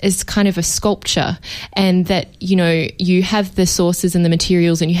history is kind of a sculpture, and that, you have the sources and the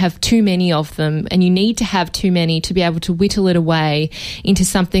materials and you have too many of them, and you need to have too many to be able to whittle it away into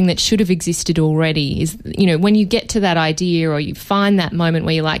something that should have existed already. Is, when you get to that idea or you find that moment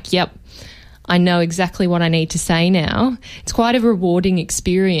where you're like, yep, I know exactly what I need to say now. It's quite a rewarding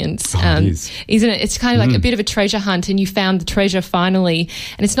experience, it is. Isn't it? It's kind of like a bit of a treasure hunt, and you found the treasure finally.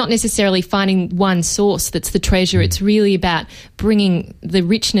 And it's not necessarily finding one source that's the treasure. It's really about bringing the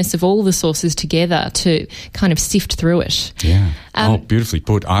richness of all the sources together to kind of sift through it. Yeah. Beautifully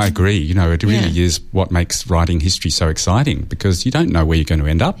put. I agree. It really is what makes writing history so exciting, because you don't know where you're going to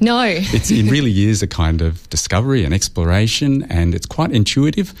end up. No. It really is a kind of discovery and exploration, and it's quite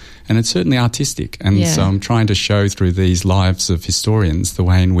intuitive, and it's certainly artistic. And so I'm trying to show through these lives of historians the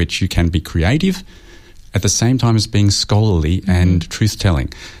way in which you can be creative at the same time as being scholarly and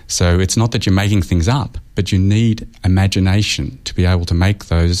truth-telling. So it's not that you're making things up, but you need imagination to be able to make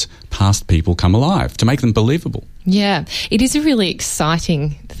those past people come alive, to make them believable. Yeah, it is a really exciting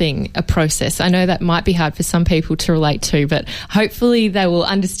thing, a process. I know that might be hard for some people to relate to, but hopefully they will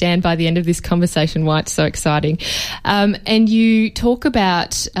understand by the end of this conversation why it's so exciting. And you talk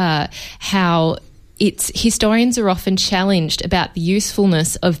about how historians are often challenged about the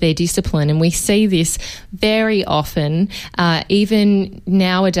usefulness of their discipline, and we see this very often, even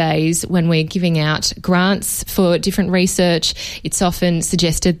nowadays when we're giving out grants for different research. It's often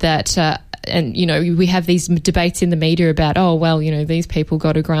suggested that and, we have these debates in the media about, these people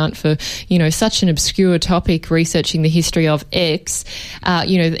got a grant for, such an obscure topic, researching the history of X.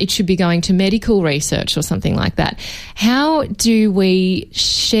 It should be going to medical research or something like that. How do we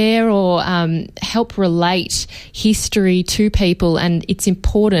share or help relate history to people and its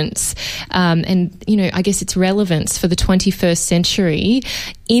importance and, I guess its relevance for the 21st century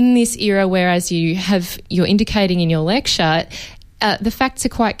in this era, whereas you're indicating in your lecture, the facts are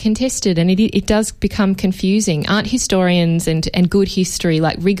quite contested, and it does become confusing. Aren't historians and good history,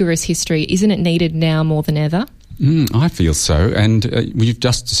 like rigorous history, isn't it needed now more than ever? I feel so, and you've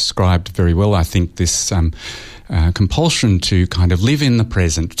just described very well, I think, this compulsion to kind of live in the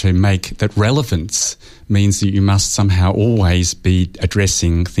present, to make that relevance means that you must somehow always be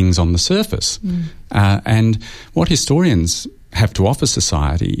addressing things on the surface. And what historians have to offer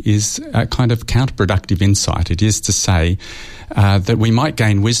society is a kind of counterproductive insight. It is to say that we might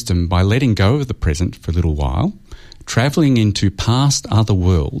gain wisdom by letting go of the present for a little while, travelling into past other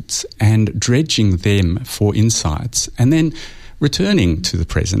worlds and dredging them for insights, and then returning to the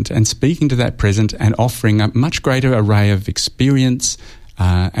present and speaking to that present and offering a much greater array of experience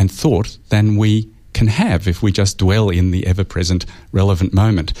and thought than we can have if we just dwell in the ever-present relevant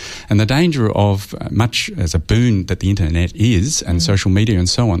moment. And the danger of, much as a boon that the internet is, and social media and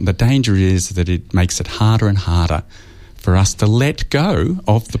so on, the danger is that it makes it harder and harder for us to let go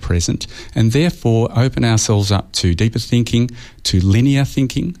of the present and therefore open ourselves up to deeper thinking, to linear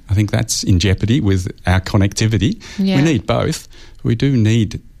thinking. I think that's in jeopardy with our connectivity. Yeah. We need both. We do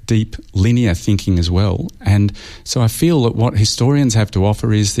need deep linear thinking as well. And so I feel that what historians have to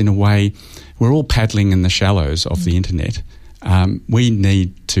offer is, in a way, we're all paddling in the shallows of the internet. We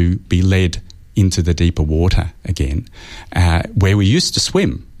need to be led into the deeper water again, where we used to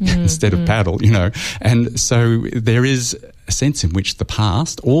swim instead of paddle, And so there is a sense in which the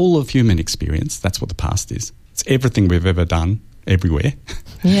past, all of human experience, that's what the past is. It's everything we've ever done, everywhere.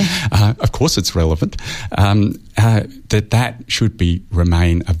 Yeah. Of course it's relevant. That should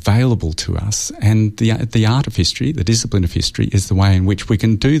remain available to us. And the art of history, the discipline of history, is the way in which we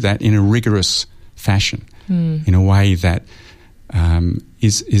can do that in a rigorous fashion, in a way that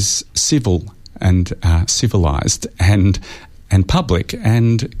is civil and civilised and public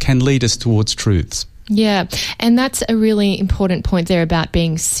and can lead us towards truths. Yeah, and that's a really important point there about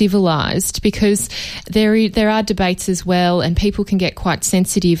being civilised, because there are debates as well, and people can get quite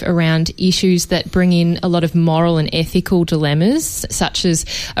sensitive around issues that bring in a lot of moral and ethical dilemmas, such as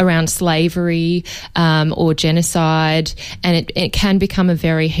around slavery or genocide, and it can become a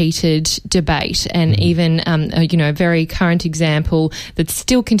very heated debate. And even a very current example that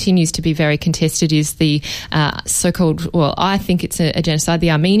still continues to be very contested is the so-called, well, I think it's a genocide,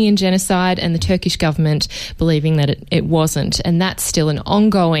 the Armenian genocide, and the Turkish government believing that it wasn't, and that's still an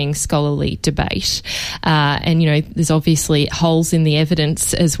ongoing scholarly debate. And there's obviously holes in the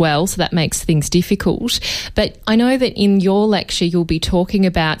evidence as well, so that makes things difficult. But I know that in your lecture you'll be talking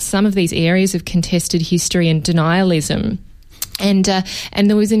about some of these areas of contested history and denialism. And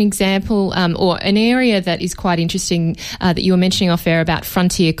there was an example or an area that is quite interesting that you were mentioning off air about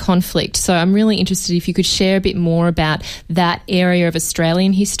frontier conflict. So I'm really interested if you could share a bit more about that area of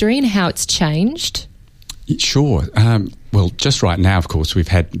Australian history and how it's changed. Sure. Well, just right now, of course, we've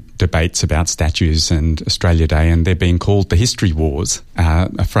had debates about statues and Australia Day, and they're being called the history wars,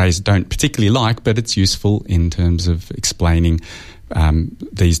 a phrase I don't particularly like, but it's useful in terms of explaining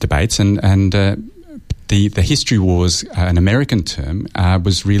these debates. And the history wars, an American term,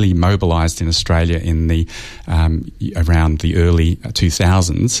 was really mobilised in Australia in the around the early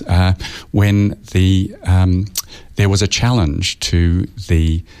 2000s when there was a challenge to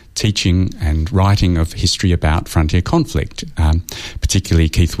the teaching and writing of history about frontier conflict. Particularly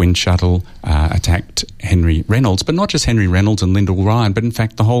Keith Windschuttle attacked Henry Reynolds, but not just Henry Reynolds and Lyndall Ryan, but in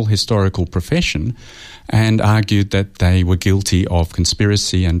fact the whole historical profession, and argued that they were guilty of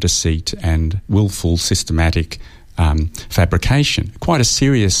conspiracy and deceit and willful systematic fabrication. Quite a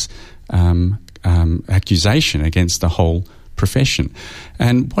serious accusation against the whole profession.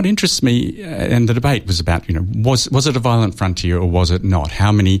 And what interests me, and the debate was about, was it a violent frontier or was it not?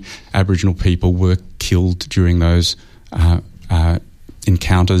 How many Aboriginal people were killed during those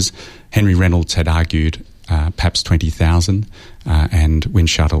encounters? Henry Reynolds had argued perhaps 20,000, and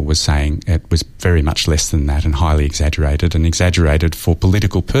Windschuttle was saying it was very much less than that and highly exaggerated, and exaggerated for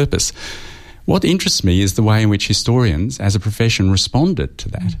political purpose. What interests me is the way in which historians, as a profession, responded to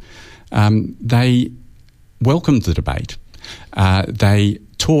that. They welcomed the debate. They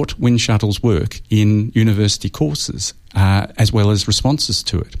taught Windschuttle's work in university courses as well as responses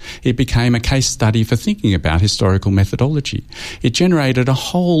to it. It became a case study for thinking about historical methodology. It generated a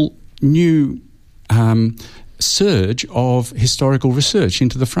whole new surge of historical research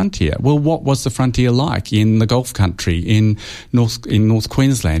into the frontier. Well, what was the frontier like in the Gulf country, in North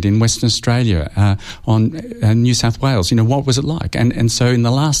Queensland, in Western Australia, on New South Wales? What was it like? And so in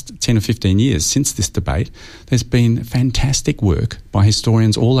the last 10 or 15 years since this debate, there's been fantastic work by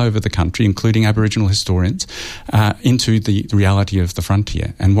historians all over the country, including Aboriginal historians, into the reality of the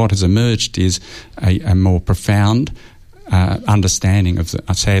frontier. And what has emerged is a more profound understanding of,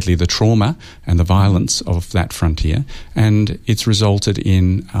 sadly, the trauma and the violence of that frontier. And it's resulted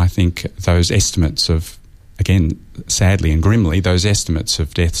in, I think, those estimates of, again, sadly and grimly, those estimates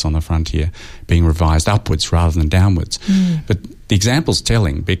of deaths on the frontier being revised upwards rather than downwards. But the example's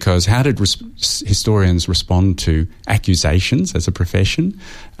telling, because how did historians respond to accusations as a profession?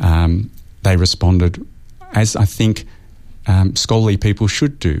 They responded, as I think scholarly people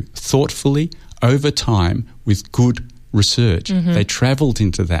should do, thoughtfully, over time, with good research. They travelled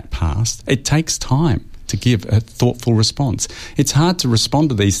into that past. It takes time to give a thoughtful response. It's hard to respond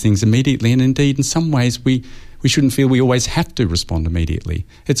to these things immediately, and indeed in some ways we shouldn't feel we always have to respond immediately.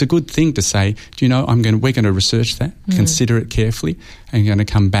 It's a good thing to say, we're going to research that, consider it carefully, and going to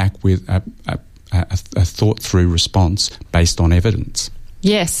come back with a thought-through response based on evidence.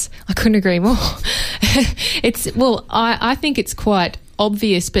 Yes, I couldn't agree more. I think it's quite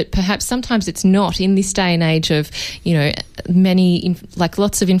obvious, but perhaps sometimes it's not in this day and age of,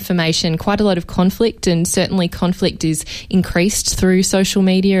 lots of information, quite a lot of conflict, and certainly conflict is increased through social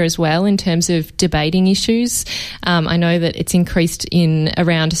media as well in terms of debating issues. I know that it's increased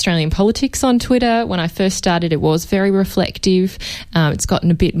around Australian politics on Twitter. When I first started, it was very reflective. It's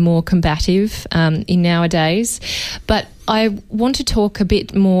gotten a bit more combative in nowadays. But I want to talk a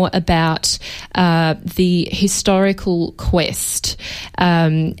bit more about the historical quest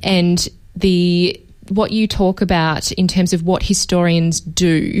and what you talk about in terms of what historians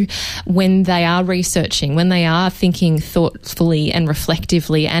do when they are researching, when they are thinking thoughtfully and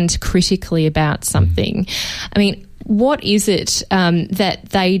reflectively and critically about something. I mean, what is it that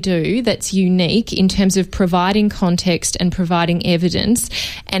they do that's unique in terms of providing context and providing evidence,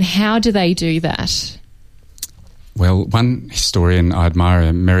 and how do they do that? Well, one historian I admire,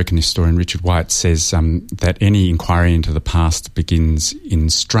 American historian Richard White, says that any inquiry into the past begins in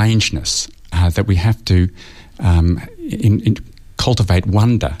strangeness, that we have to cultivate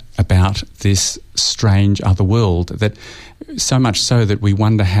wonder about this strange other world, that so much so that we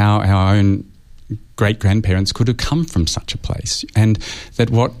wonder how our own great-grandparents could have come from such a place, and that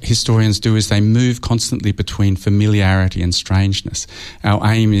what historians do is they move constantly between familiarity and strangeness. Our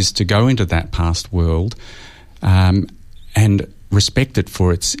aim is to go into that past world and respect it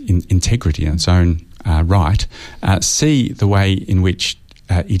for its integrity and its own right, see the way in which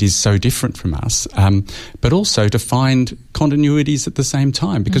it is so different from us, but also to find continuities at the same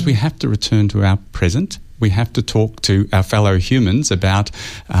time, because we have to return to our present. We have to talk to our fellow humans about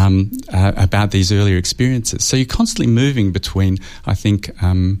these earlier experiences. So you're constantly moving between, I think,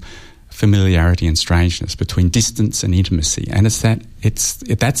 familiarity and strangeness, between distance and intimacy, and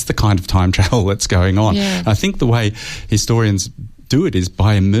that's the kind of time travel that's going on. Yeah. I think the way historians do it is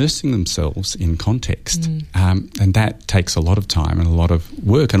by immersing themselves in context, and that takes a lot of time and a lot of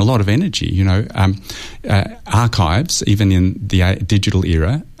work and a lot of energy. Archives, even in the digital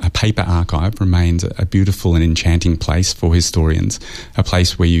era, a paper archive remains a beautiful and enchanting place for historians, a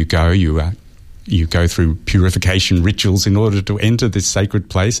place where you go through purification rituals in order to enter this sacred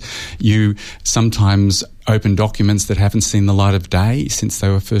place. You sometimes open documents that haven't seen the light of day since they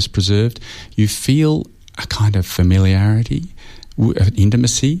were first preserved. You feel a kind of familiarity,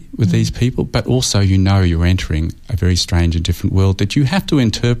 intimacy with these people, but also you're entering a very strange and different world that you have to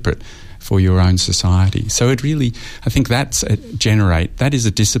interpret for your own society. So it really, I think that is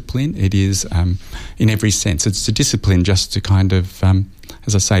a discipline. It is, in every sense, it's a discipline just to kind of,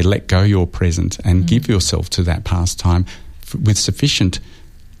 as I say, let go your present and give yourself to that past time with sufficient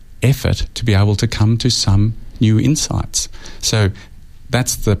effort to be able to come to some new insights. So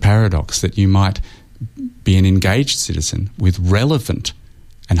that's the paradox, that you might be an engaged citizen with relevant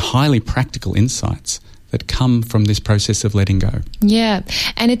and highly practical insights that come from this process of letting go. Yeah,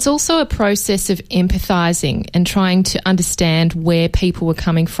 and it's also a process of empathising and trying to understand where people were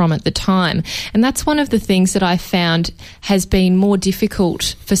coming from at the time. And that's one of the things that I found has been more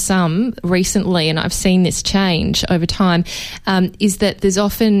difficult for some recently, and I've seen this change over time, is that there's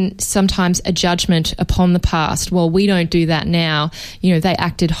often sometimes a judgment upon the past. Well, we don't do that now. They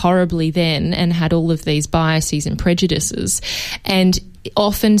acted horribly then and had all of these biases and prejudices. And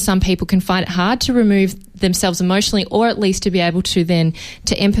often some people can find it hard to remove themselves emotionally, or at least to be able to then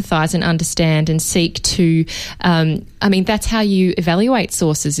to empathise and understand and seek to, that's how you evaluate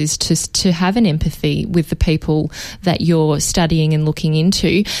sources, is to have an empathy with the people that you're studying and looking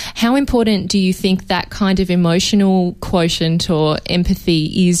into. How important do you think that kind of emotional quotient or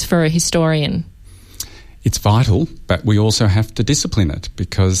empathy is for a historian? It's vital, but we also have to discipline it,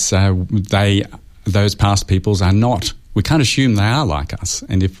 because those past peoples are not. We can't assume they are like us,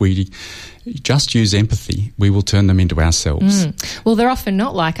 and if we just use empathy, we will turn them into ourselves. Well, they're often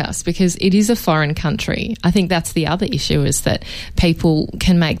not like us because it is a foreign country. I think that's the other issue, is that people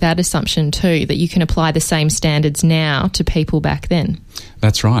can make that assumption too, that you can apply the same standards now to people back then.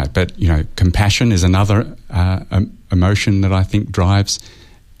 That's right, but compassion is another emotion that I think drives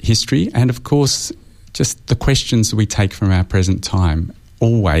history, and of course just the questions we take from our present time,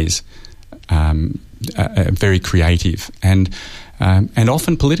 always very creative and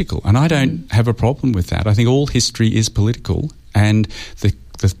often political. And I don't have a problem with that. I think all history is political, and the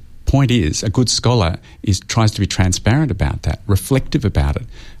point is, a good scholar tries to be transparent about that, reflective about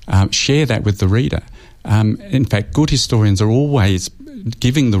it, share that with the reader. In fact, good historians are always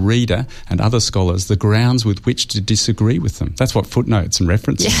giving the reader and other scholars the grounds with which to disagree with them. That's what footnotes and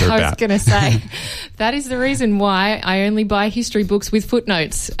references are about. I was going to say, that is the reason why I only buy history books with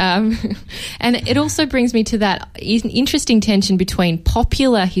footnotes. And it also brings me to that interesting tension between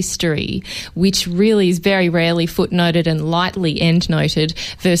popular history, which really is very rarely footnoted and lightly endnoted,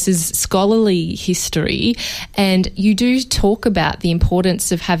 versus scholarly history. And you do talk about the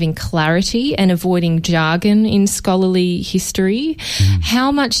importance of having clarity and avoiding jargon in scholarly history.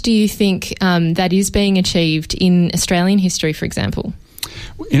 How much do you think that is being achieved in Australian history, for example?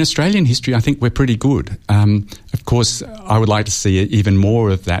 In Australian history, I think we're pretty good. Of course, I would like to see even more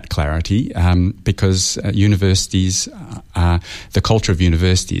of that clarity because universities, the culture of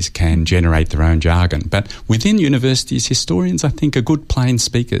universities can generate their own jargon. But within universities, historians, I think, are good plain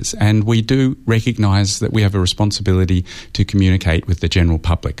speakers, and we do recognise that we have a responsibility to communicate with the general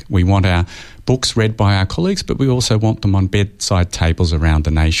public. We want our books read by our colleagues, but we also want them on bedside tables around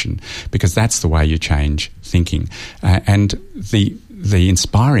the nation, because that's the way you change thinking. And the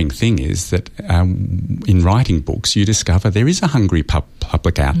inspiring thing is that in writing books, you discover there is a hungry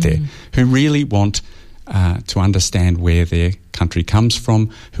public out there who really want to understand where their country comes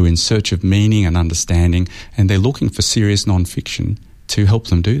from, who are in search of meaning and understanding, and they're looking for serious non-fiction to help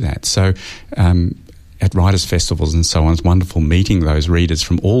them do that. So at writers' festivals and so on, it's wonderful meeting those readers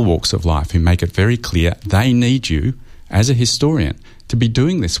from all walks of life who make it very clear they need you as a historian to be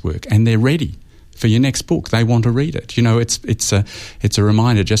doing this work, and they're ready for your next book. They want to read it. You know, it's a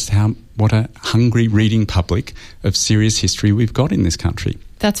reminder just what a hungry reading public of serious history we've got in this country.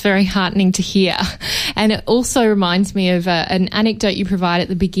 That's very heartening to hear. And it also reminds me of an anecdote you provide at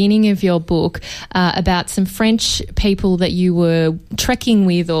the beginning of your book about some French people that you were trekking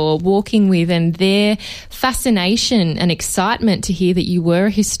with or walking with, and their fascination and excitement to hear that you were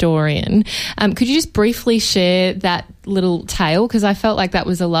a historian. Could you just briefly share that little tale? Because I felt like that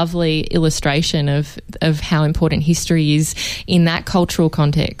was a lovely illustration of how important history is in that cultural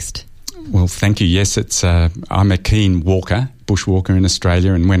context. Well, thank you. Yes, I'm a keen walker, bushwalker in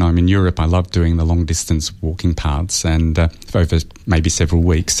Australia, and when I'm in Europe, I love doing the long-distance walking paths, and over maybe several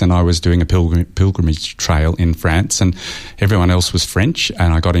weeks. And I was doing a pilgrimage trail in France, and everyone else was French,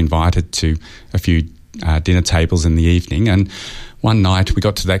 and I got invited to a few dinner tables in the evening. And one night we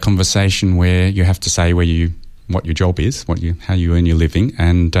got to that conversation where you have to say what your job is, how you earn your living,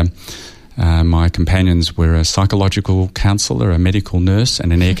 and my companions were a psychological counsellor, a medical nurse,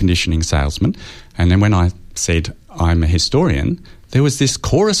 and an air conditioning salesman. And then when I said I'm a historian, there was this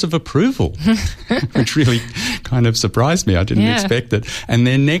chorus of approval, which really kind of surprised me. I didn't expect it. And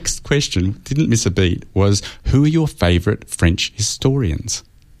their next question, didn't miss a beat, was, who are your favourite French historians?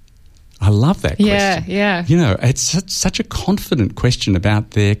 I love that question. Yeah. You know, it's such a confident question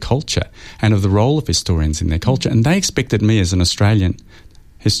about their culture and of the role of historians in their culture. And they expected me as an Australian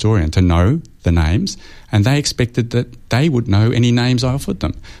historian to know the names, and they expected that they would know any names I offered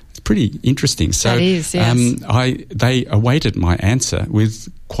them. It's pretty interesting. So that is, yes. They awaited my answer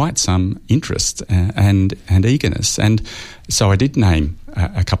with quite some interest and eagerness. And so I did name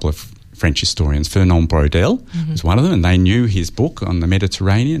a couple of French historians. Fernand Braudel was one of them, and they knew his book on the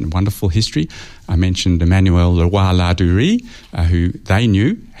Mediterranean, wonderful history. I mentioned Emmanuel Leroy-Ladurie, who they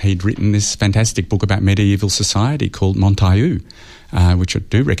knew. He'd written this fantastic book about medieval society called Montaillou, which I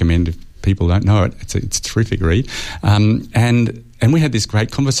do recommend if people don't know it. It's a terrific read. And we had this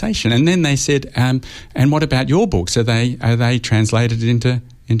great conversation. And then they said, and what about your books? Are they translated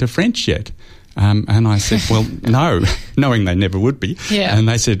into French yet? And I said, well, no, knowing they never would be. Yeah. And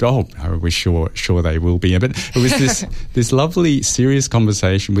they said, oh, no, we're sure they will be. But it was this lovely, serious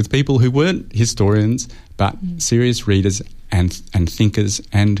conversation with people who weren't historians, but serious readers and thinkers,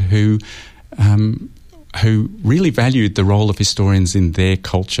 and who really valued the role of historians in their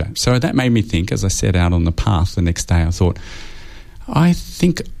culture. So that made me think, as I set out on the path the next day, I thought, I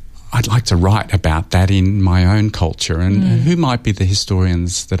think I'd like to write about that in my own culture, and who might be the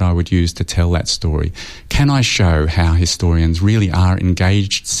historians that I would use to tell that story? Can I show how historians really are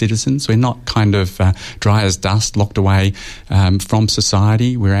engaged citizens? We're not kind of dry as dust, locked away from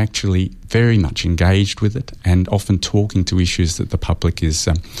society. We're actually very much engaged with it, and often talking to issues that the public is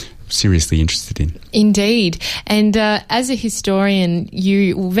seriously interested in. Indeed. And as a historian,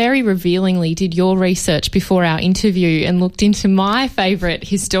 you very revealingly did your research before our interview and looked into my favourite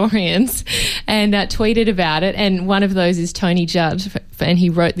historians and tweeted about it. And one of those is Tony Judd and he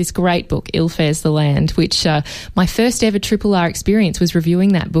wrote this great book, Ill Fares the Land, which my first ever Triple R experience was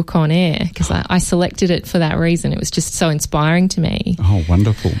reviewing that book on air, because I selected it for that reason. It was just so inspiring to me. Oh,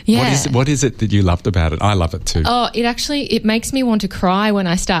 wonderful. Yeah. What is it that you loved about it? I love it too. Oh, it makes me want to cry when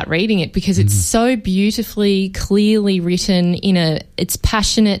I start reading it, because it's so beautifully, clearly written it's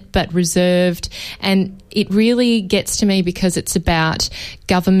passionate but reserved, and it really gets to me because it's about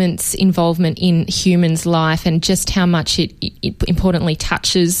government's involvement in humans' life and just how much it importantly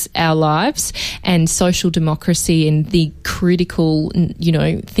touches our lives, and social democracy and the critical,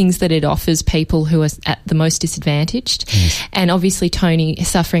 things that it offers people who are at the most disadvantaged. Yes. And obviously Tony,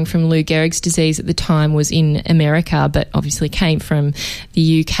 suffering from Lou Gehrig's disease at the time, was in America, but obviously came from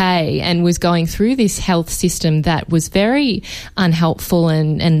the UK and was going through this health system that was very unhelpful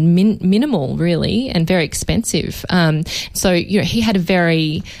and minimal, really, and very expensive. So he had a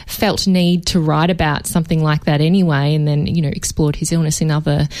very felt need to write about something like that anyway, and then explored his illness in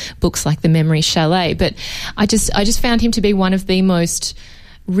other books like The Memory Chalet. But I just found him to be one of the most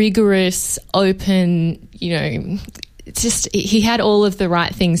rigorous, open, he had all of the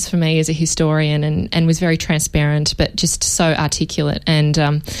right things for me as a historian, and was very transparent, but just so articulate and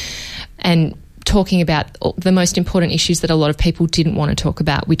talking about the most important issues that a lot of people didn't want to talk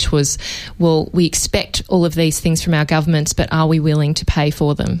about, which was, well, we expect all of these things from our governments, but are we willing to pay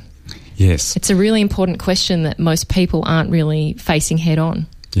for them? Yes. It's a really important question that most people aren't really facing head on.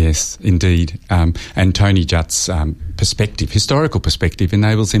 Yes, indeed. And Tony Jutt's historical perspective,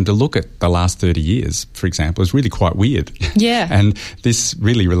 enables him to look at the last 30 years, for example. It's really quite weird. Yeah. And this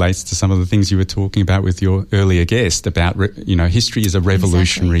really relates to some of the things you were talking about with your earlier guest about, history is a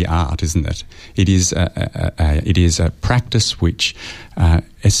revolutionary art, isn't it? It is a practice which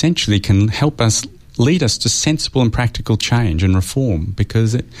essentially can help us, lead us to sensible and practical change and reform,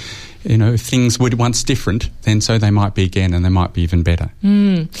 because if things were once different, then so they might be again, and they might be even better.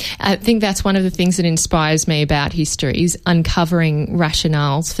 I think that's one of the things that inspires me about history, is uncovering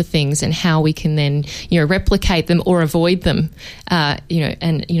rationales for things and how we can then, replicate them or avoid them. A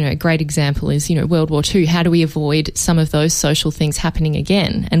great example is, World War II. How do we avoid some of those social things happening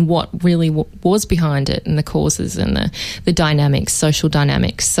again, and what really was behind it, and the causes and the dynamics, social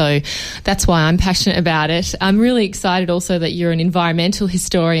dynamics. So that's why I'm passionate about it. I'm really excited also that you're an environmental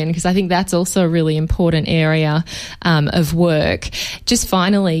historian, because I think that's also a really important area of work. Just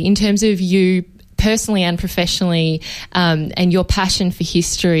finally, in terms of you personally and professionally, and your passion for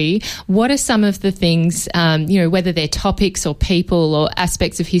history, what are some of the things, whether they're topics or people or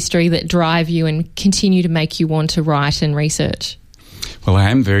aspects of history, that drive you and continue to make you want to write and research? Well, I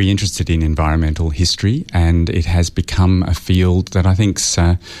am very interested in environmental history, and it has become a field that I think's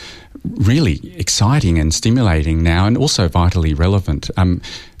really exciting and stimulating now, and also vitally relevant.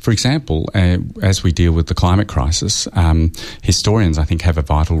 For example, as we deal with the climate crisis, historians, I think, have a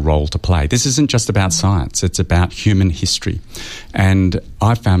vital role to play. This isn't just about science, it's about human history. And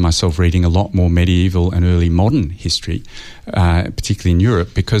I found myself reading a lot more medieval and early modern history, particularly in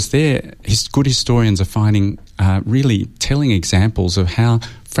Europe, because good historians are finding really telling examples of how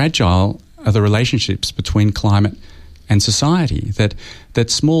fragile are the relationships between climate and society,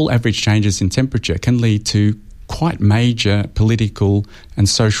 that small average changes in temperature can lead to quite major political and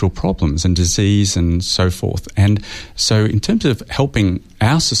social problems and disease and so forth. And so in terms of helping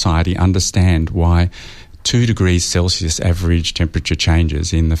our society understand why 2 degrees Celsius average temperature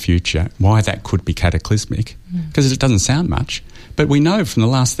changes in the future, why that could be cataclysmic, because it doesn't sound much. But we know from the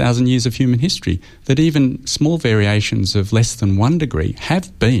last 1,000 years of human history that even small variations of less than 1 degree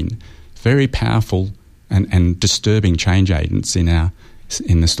have been very powerful and disturbing change agents in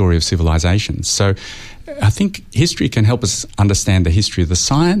the story of civilizations. So I think history can help us understand the history of the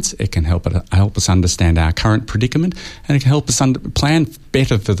science, it can help us understand our current predicament, and it can help us plan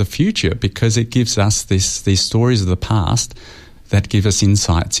better for the future, because it gives us these stories of the past that give us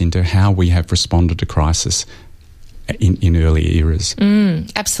insights into how we have responded to crisis in earlier eras.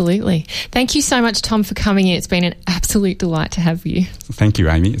 Absolutely. Thank you so much, Tom, for coming in. It's been an absolute delight to have you. Thank you,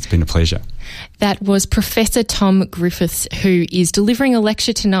 Amy. It's been a pleasure. That was Professor Tom Griffiths, who is delivering a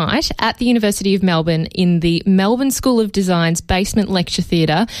lecture tonight at the University of Melbourne in the Melbourne School of Design's Basement Lecture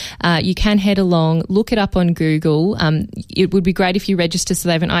Theatre. You can head along, look it up on Google. It would be great if you register so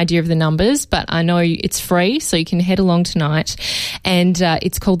they have an idea of the numbers, but I know it's free, so you can head along tonight. And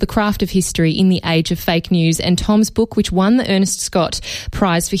it's called The Craft of History in the Age of Fake News. And Tom's book, which won the Ernest Scott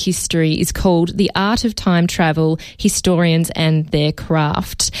Prize for History, is called The Art of Time Travel, Historians and Their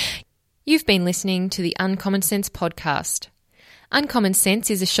Craft. You've been listening to the Uncommon Sense podcast. Uncommon Sense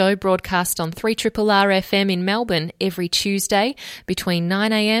is a show broadcast on 3RRR FM in Melbourne every Tuesday between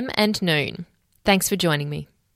 9 a.m. and noon. Thanks for joining me.